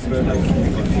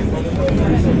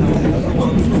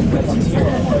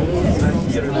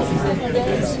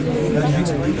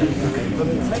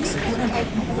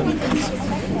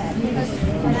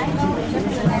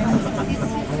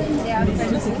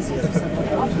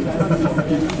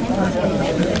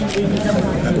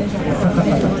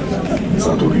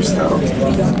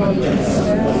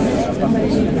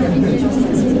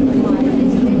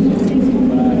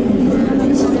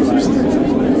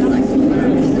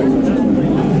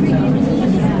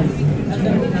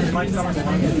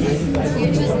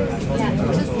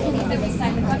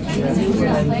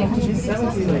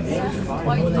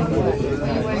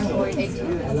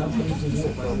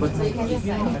but like if you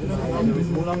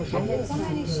want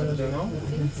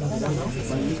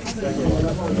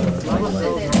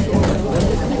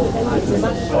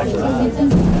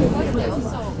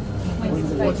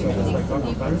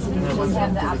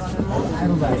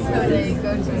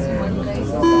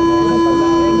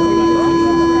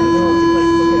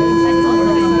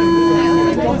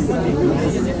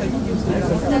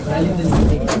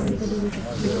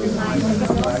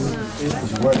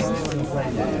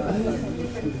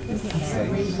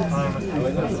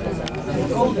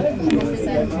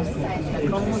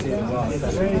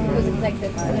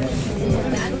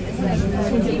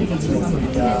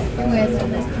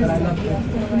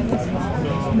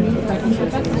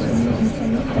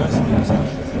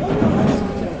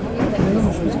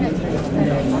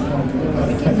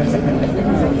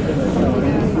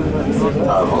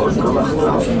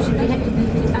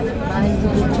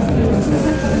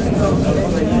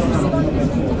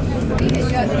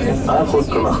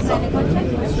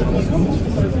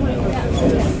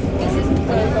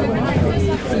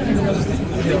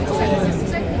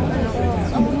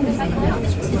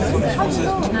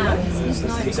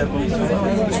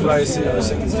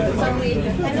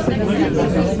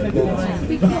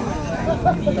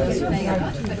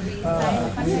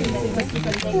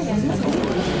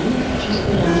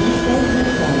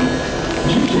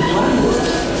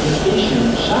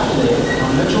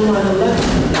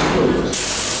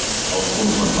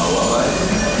Aufgrund von Bauarbeiten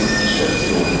ist die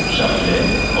Station Châtelet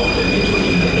auf der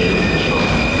Metrolinie 11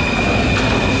 geschlossen.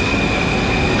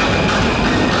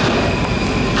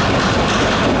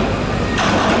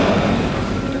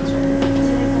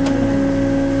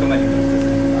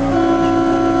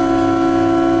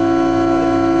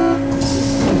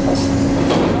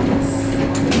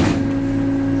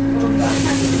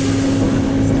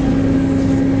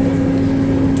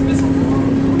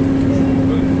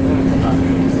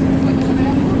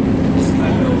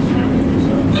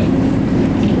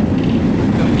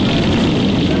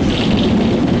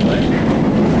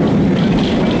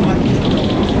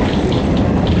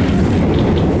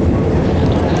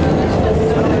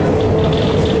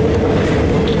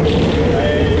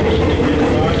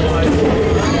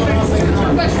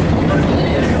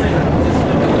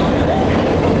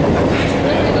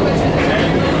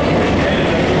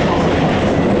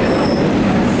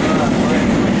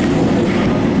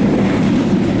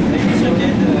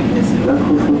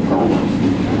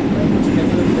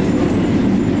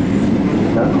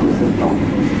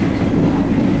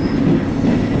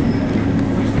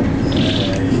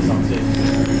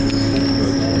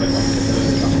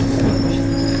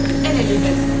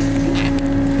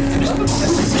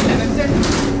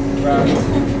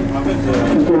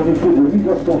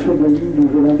 Attention de la ligne, nous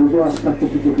allons devoir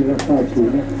patienter quelques instants à pied.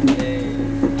 Merci.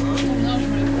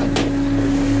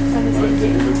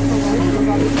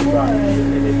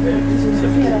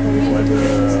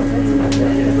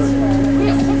 Oui,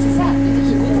 en fait, c'est ça.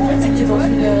 C'est que t'es dans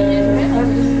une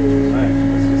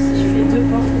tu fais deux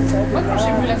portes comme ça. Moi, quand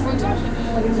j'ai vu la photo,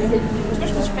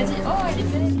 je me suis pas dit, oh, elle est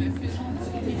belle.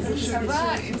 Ça va.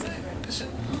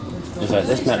 It's like,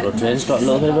 this metro train's got a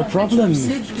little bit of a problem.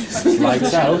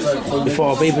 Lights out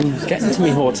before I've even getting to my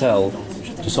hotel.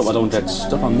 Just hope I don't get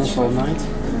stuck on this all night.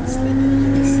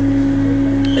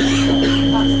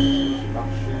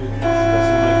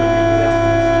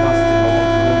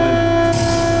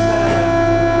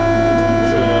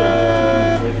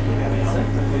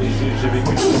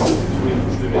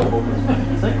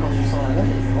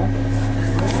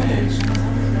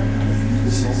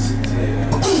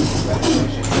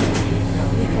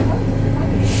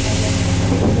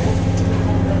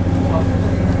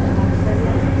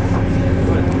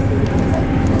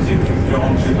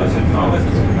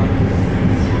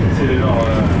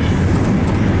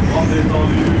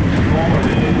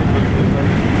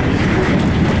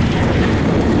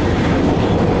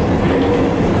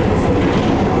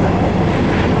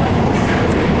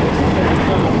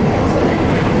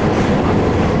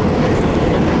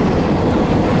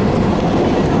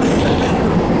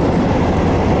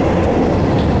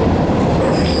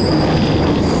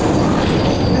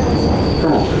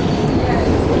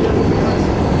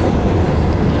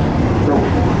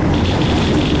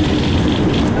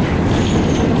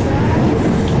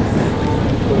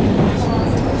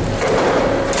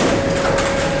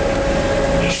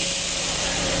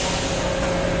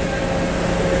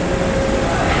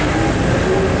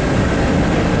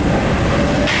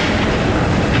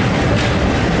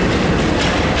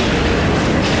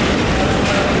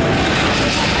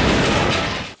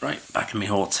 In my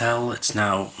hotel, it's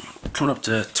now coming up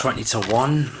to 20 to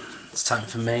 1. It's time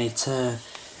for me to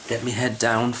get my head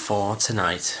down for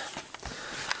tonight.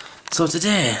 So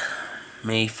today,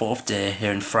 my 4th day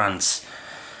here in France.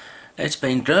 It's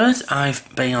been good. I've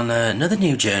been on another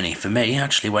new journey for me. I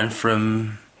actually went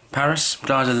from Paris,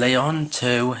 Gare de Lyon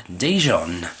to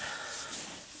Dijon.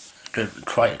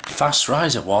 Quite a fast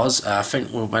ride it was. I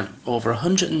think we went over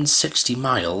 160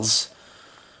 miles.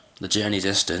 The journey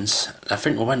distance. I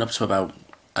think we went up to about,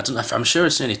 I don't know, I'm sure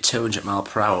it's nearly 200 miles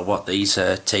per hour what these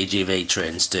TGV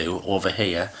trains do over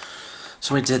here.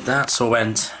 So we did that, so I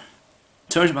went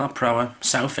 200 mile per hour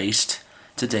southeast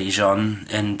to Dijon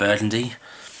in Bergandy.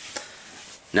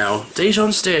 Now,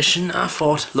 Dijon station, I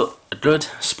thought, look, a good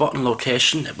spot and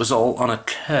location. It was all on a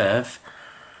curve.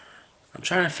 I'm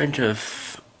trying to think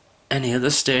of any other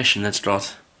station that's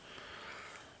got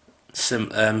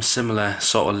similar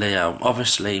sort of layout.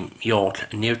 Obviously,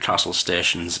 York and Newcastle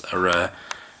stations are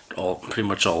all pretty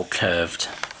much all curved.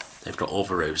 They've got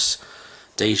overroofs.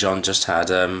 Dijon just had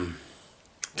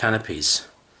canopies.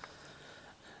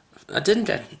 I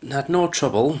had no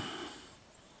trouble.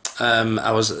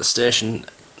 I was at the station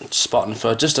spotting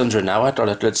for just under an hour. I got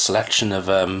a good selection of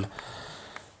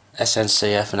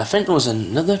SNCF, and I think there was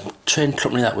another train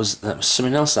company that was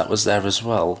something else that was there as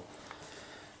well.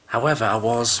 However, I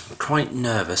was quite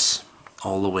nervous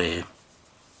all the way.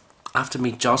 After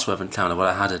my Josworth encounter, what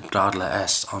I had at Gare de Lyon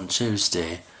on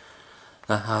Tuesday,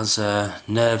 that has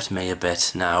nerved me a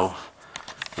bit now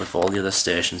with all the other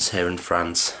stations here in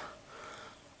France.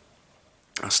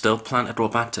 I still plan to go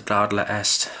back to Gare de Lyon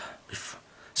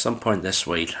some point this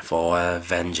week for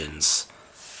vengeance.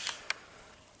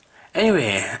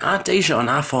 Anyway, at Dijon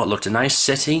I thought it looked a nice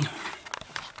city.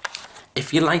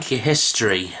 If you like your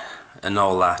history and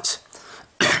all that,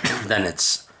 then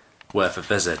it's worth a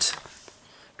visit.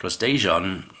 Because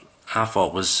Dijon, I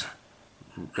thought was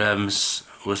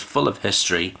full of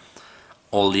history.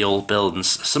 All the old buildings,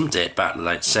 some date back to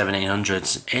like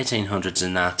 1700s, 1800s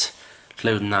and that,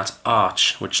 including that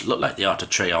arch, which looked like the Arc de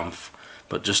Triomphe,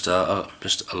 but just a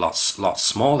lot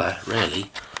smaller,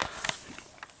 really.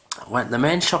 The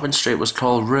main shopping street was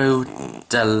called Rue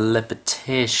de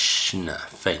Libertation, I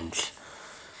think.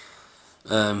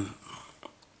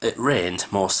 It rained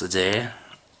most of the day,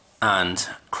 and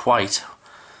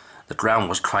the ground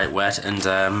was quite wet, and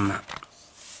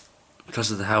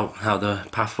because of how the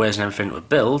pathways and everything were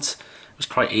built, it was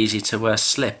quite easy to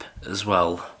slip as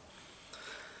well.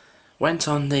 Went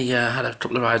on had a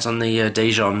couple of rides on the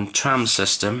Dijon tram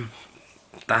system.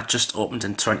 That just opened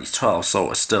in 2012, so it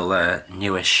was still a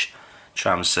newish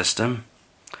tram system.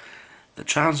 The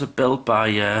trams were built by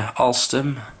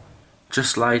Alstom,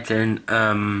 just like in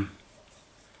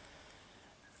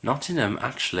Nottingham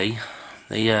actually.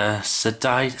 The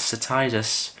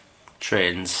Cetidus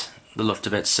trains, they looked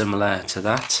a bit similar to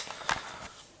that.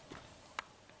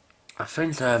 I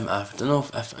think, I don't know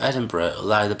if Edinburgh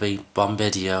will either be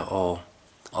Bombardier or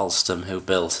Alstom who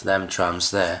built them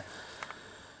trams there.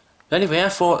 But anyway, I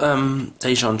thought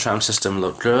Dijon tram system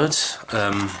looked good.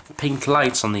 Pink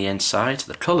lights on the inside.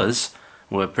 The colours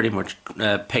were pretty much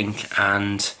pink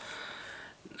and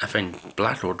I think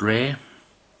black or grey.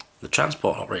 The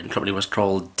transport operating company was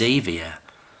called Davia.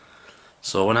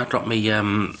 So when I got my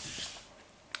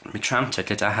tram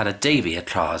ticket, I had a Davia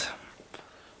card.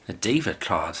 A Davia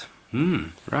card.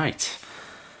 Right.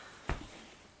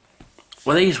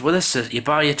 With this, you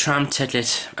buy your tram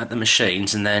ticket at the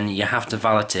machines, and then you have to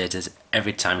validate it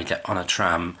every time you get on a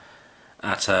tram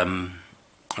at a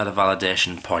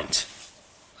validation point.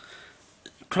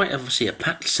 Quite obviously a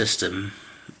packed system.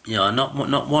 You know,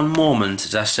 not one moment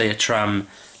did I see a tram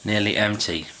nearly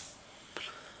empty.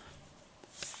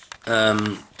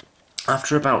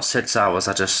 After about 6 hours,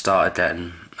 I just started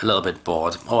getting a little bit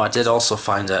bored. Oh, I did also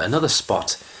find another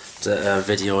spot. The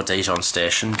video Dijon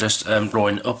station, just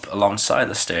going up alongside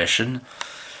the station.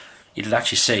 You could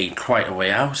actually see quite a way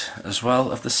out as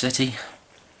well of the city,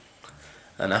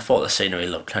 and I thought the scenery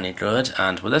looked kind of good.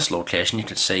 And with this location you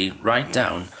could see right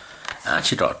down. I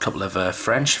actually got a couple of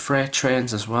French freight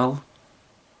trains as well.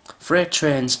 Freight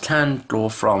trains can go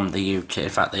from the UK, in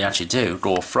fact they actually do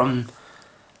go from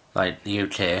like the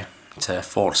UK to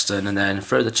Folkestone and then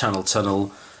through the Channel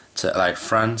Tunnel to like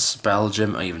France,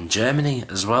 Belgium, or even Germany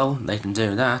as well. They can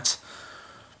do that.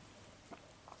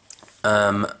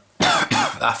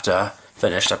 After I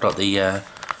finished, I got the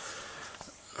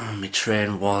my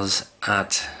train was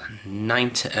at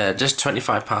just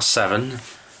 25 past 7.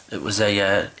 It was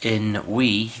a in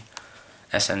we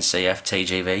SNCF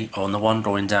TGV, and the one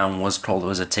going down was called,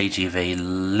 a TGV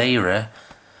Lyria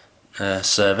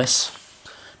service.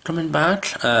 Coming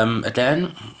back,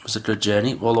 again, was a good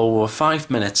journey. Although we were 5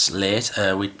 minutes late,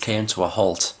 we came to a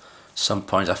halt. Some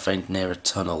point, I think, near a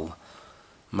tunnel.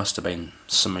 Must have been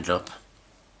summing up.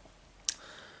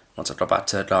 Once I got back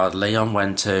to Gare de Lyon,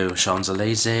 went to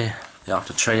Champs-Elysees, the Arc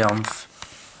de Triomphe.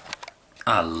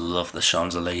 I love the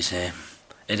Champs-Elysees.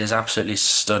 It is absolutely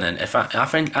stunning. In fact, I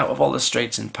think out of all the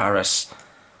streets in Paris,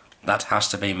 that has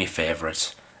to be my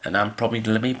favourite. And I'm probably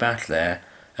going to be back there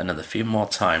another few more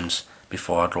times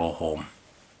before I go home.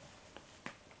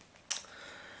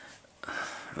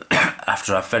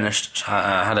 After I finished,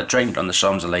 I had a drink on the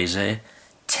Champs-Elysees.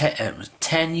 It was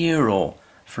 €10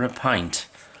 for a pint.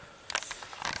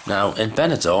 Now in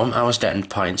Benidorm I was getting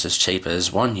pints as cheap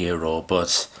as €1,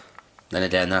 but then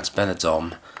again that's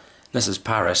Benidorm. This is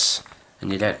Paris,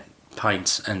 and you get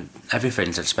pints and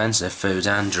everything's expensive, food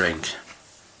and drink.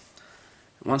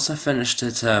 Once I finished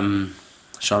at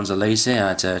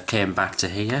Champs-Elysees, I came back to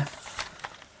here.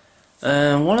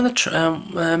 One of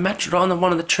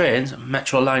the trains,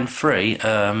 Metro Line 3,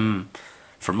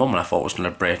 for a moment I thought it was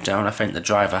going to break down. I think the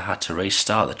driver had to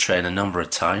restart the train a number of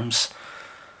times.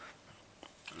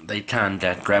 They can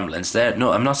get gremlins there.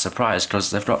 No, I'm not surprised,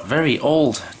 because they've got very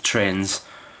old trains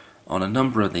on a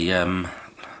number of the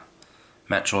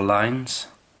metro lines.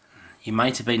 You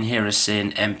might have been here as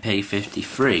saying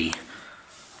MP53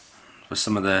 for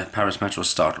some of the Paris Metro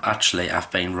stock. Actually, I've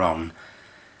been wrong.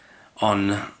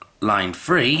 On line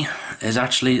 3 is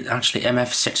actually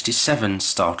MF67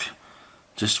 stock,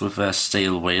 just with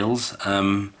steel wheels.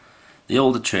 The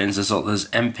older trains, there's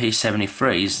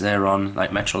MP73s. They're on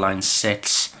like Metro Line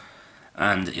 6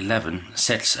 and 11.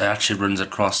 6 actually runs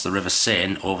across the River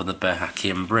Seine over the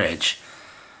Bergandy Bridge.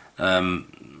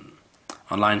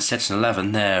 On line 6 and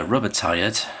 11 they're rubber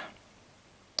tired,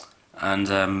 and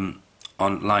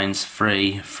on lines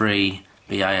 3,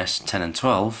 BIS 10 and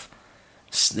 12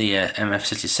 the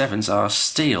MF67s are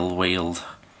steel wheeled.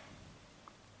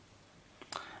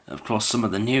 Of course, some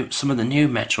of the new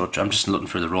metro, I'm just looking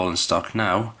through the rolling stock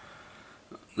now.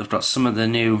 They've got some of the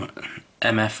new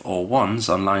MF01s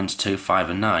on lines 2, 5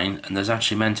 and 9, and there's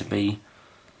actually meant to be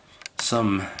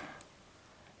some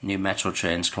new metro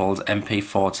trains called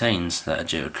MP14s that are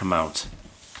due to come out.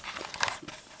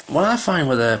 What I find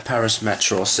with the Paris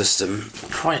metro system,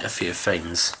 quite a few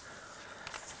things.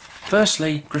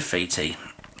 Firstly, graffiti.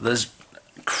 There's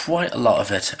quite a lot of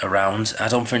it around. I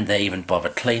don't think they even bother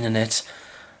cleaning it,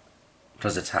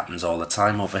 because it happens all the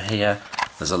time over here.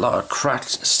 There's a lot of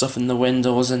cracked stuff in the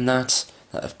windows and that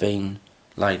have been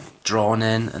like drawn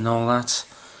in and all that.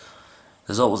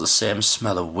 There's always the same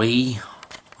smell of wee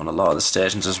on a lot of the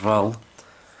stations as well.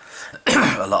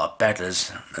 A lot of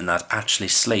beggars and that actually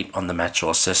sleep on the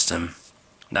metro system.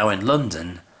 Now in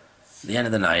London, at the end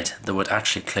of the night they would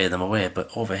actually clear them away, but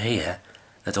over here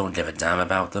they don't give a damn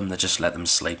about them. They just let them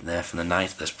sleep there for the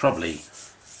night. There's probably,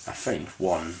 I think,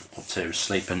 1 or 2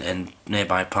 sleeping in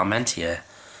nearby Parmentier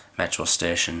metro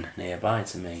station nearby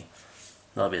to me.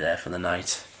 They'll be there for the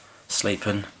night,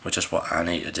 sleeping, which is what I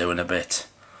need to do in a bit.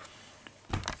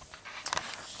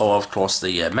 Oh, of course,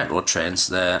 the metro trains,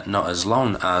 they're not as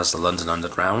long as the London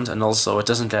Underground, and also it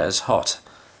doesn't get as hot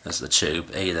as the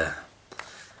tube either.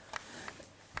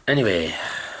 Anyway,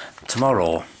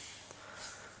 tomorrow,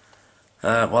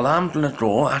 well, I'm going to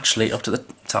go actually up to the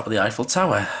top of the Eiffel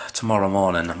Tower tomorrow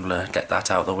morning. I'm going to get that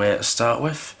out of the way to start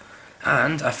with,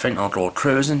 and I think I'll go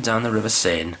cruising down the River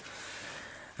Seine.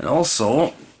 And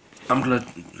also, I'm going to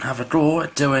have a go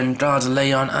at doing Gare de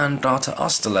Lyon and Gare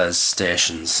d'Austerlitz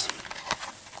stations.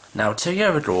 Now, 2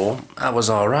 years ago, I was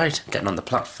alright getting on the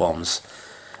platforms.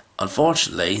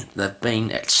 Unfortunately, they've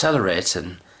been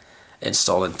accelerating,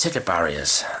 installing ticket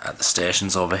barriers at the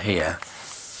stations over here.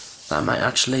 That might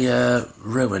actually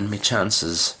ruin my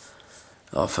chances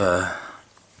of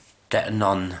getting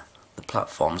on the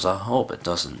platforms. I hope it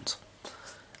doesn't.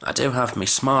 I do have my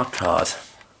smart card,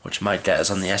 which might get us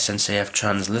on the SNCF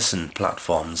Translisten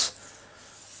platforms,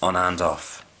 on and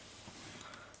off.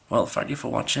 Well, thank you for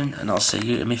watching, and I'll see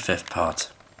you in my 5th part.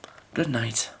 Good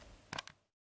night.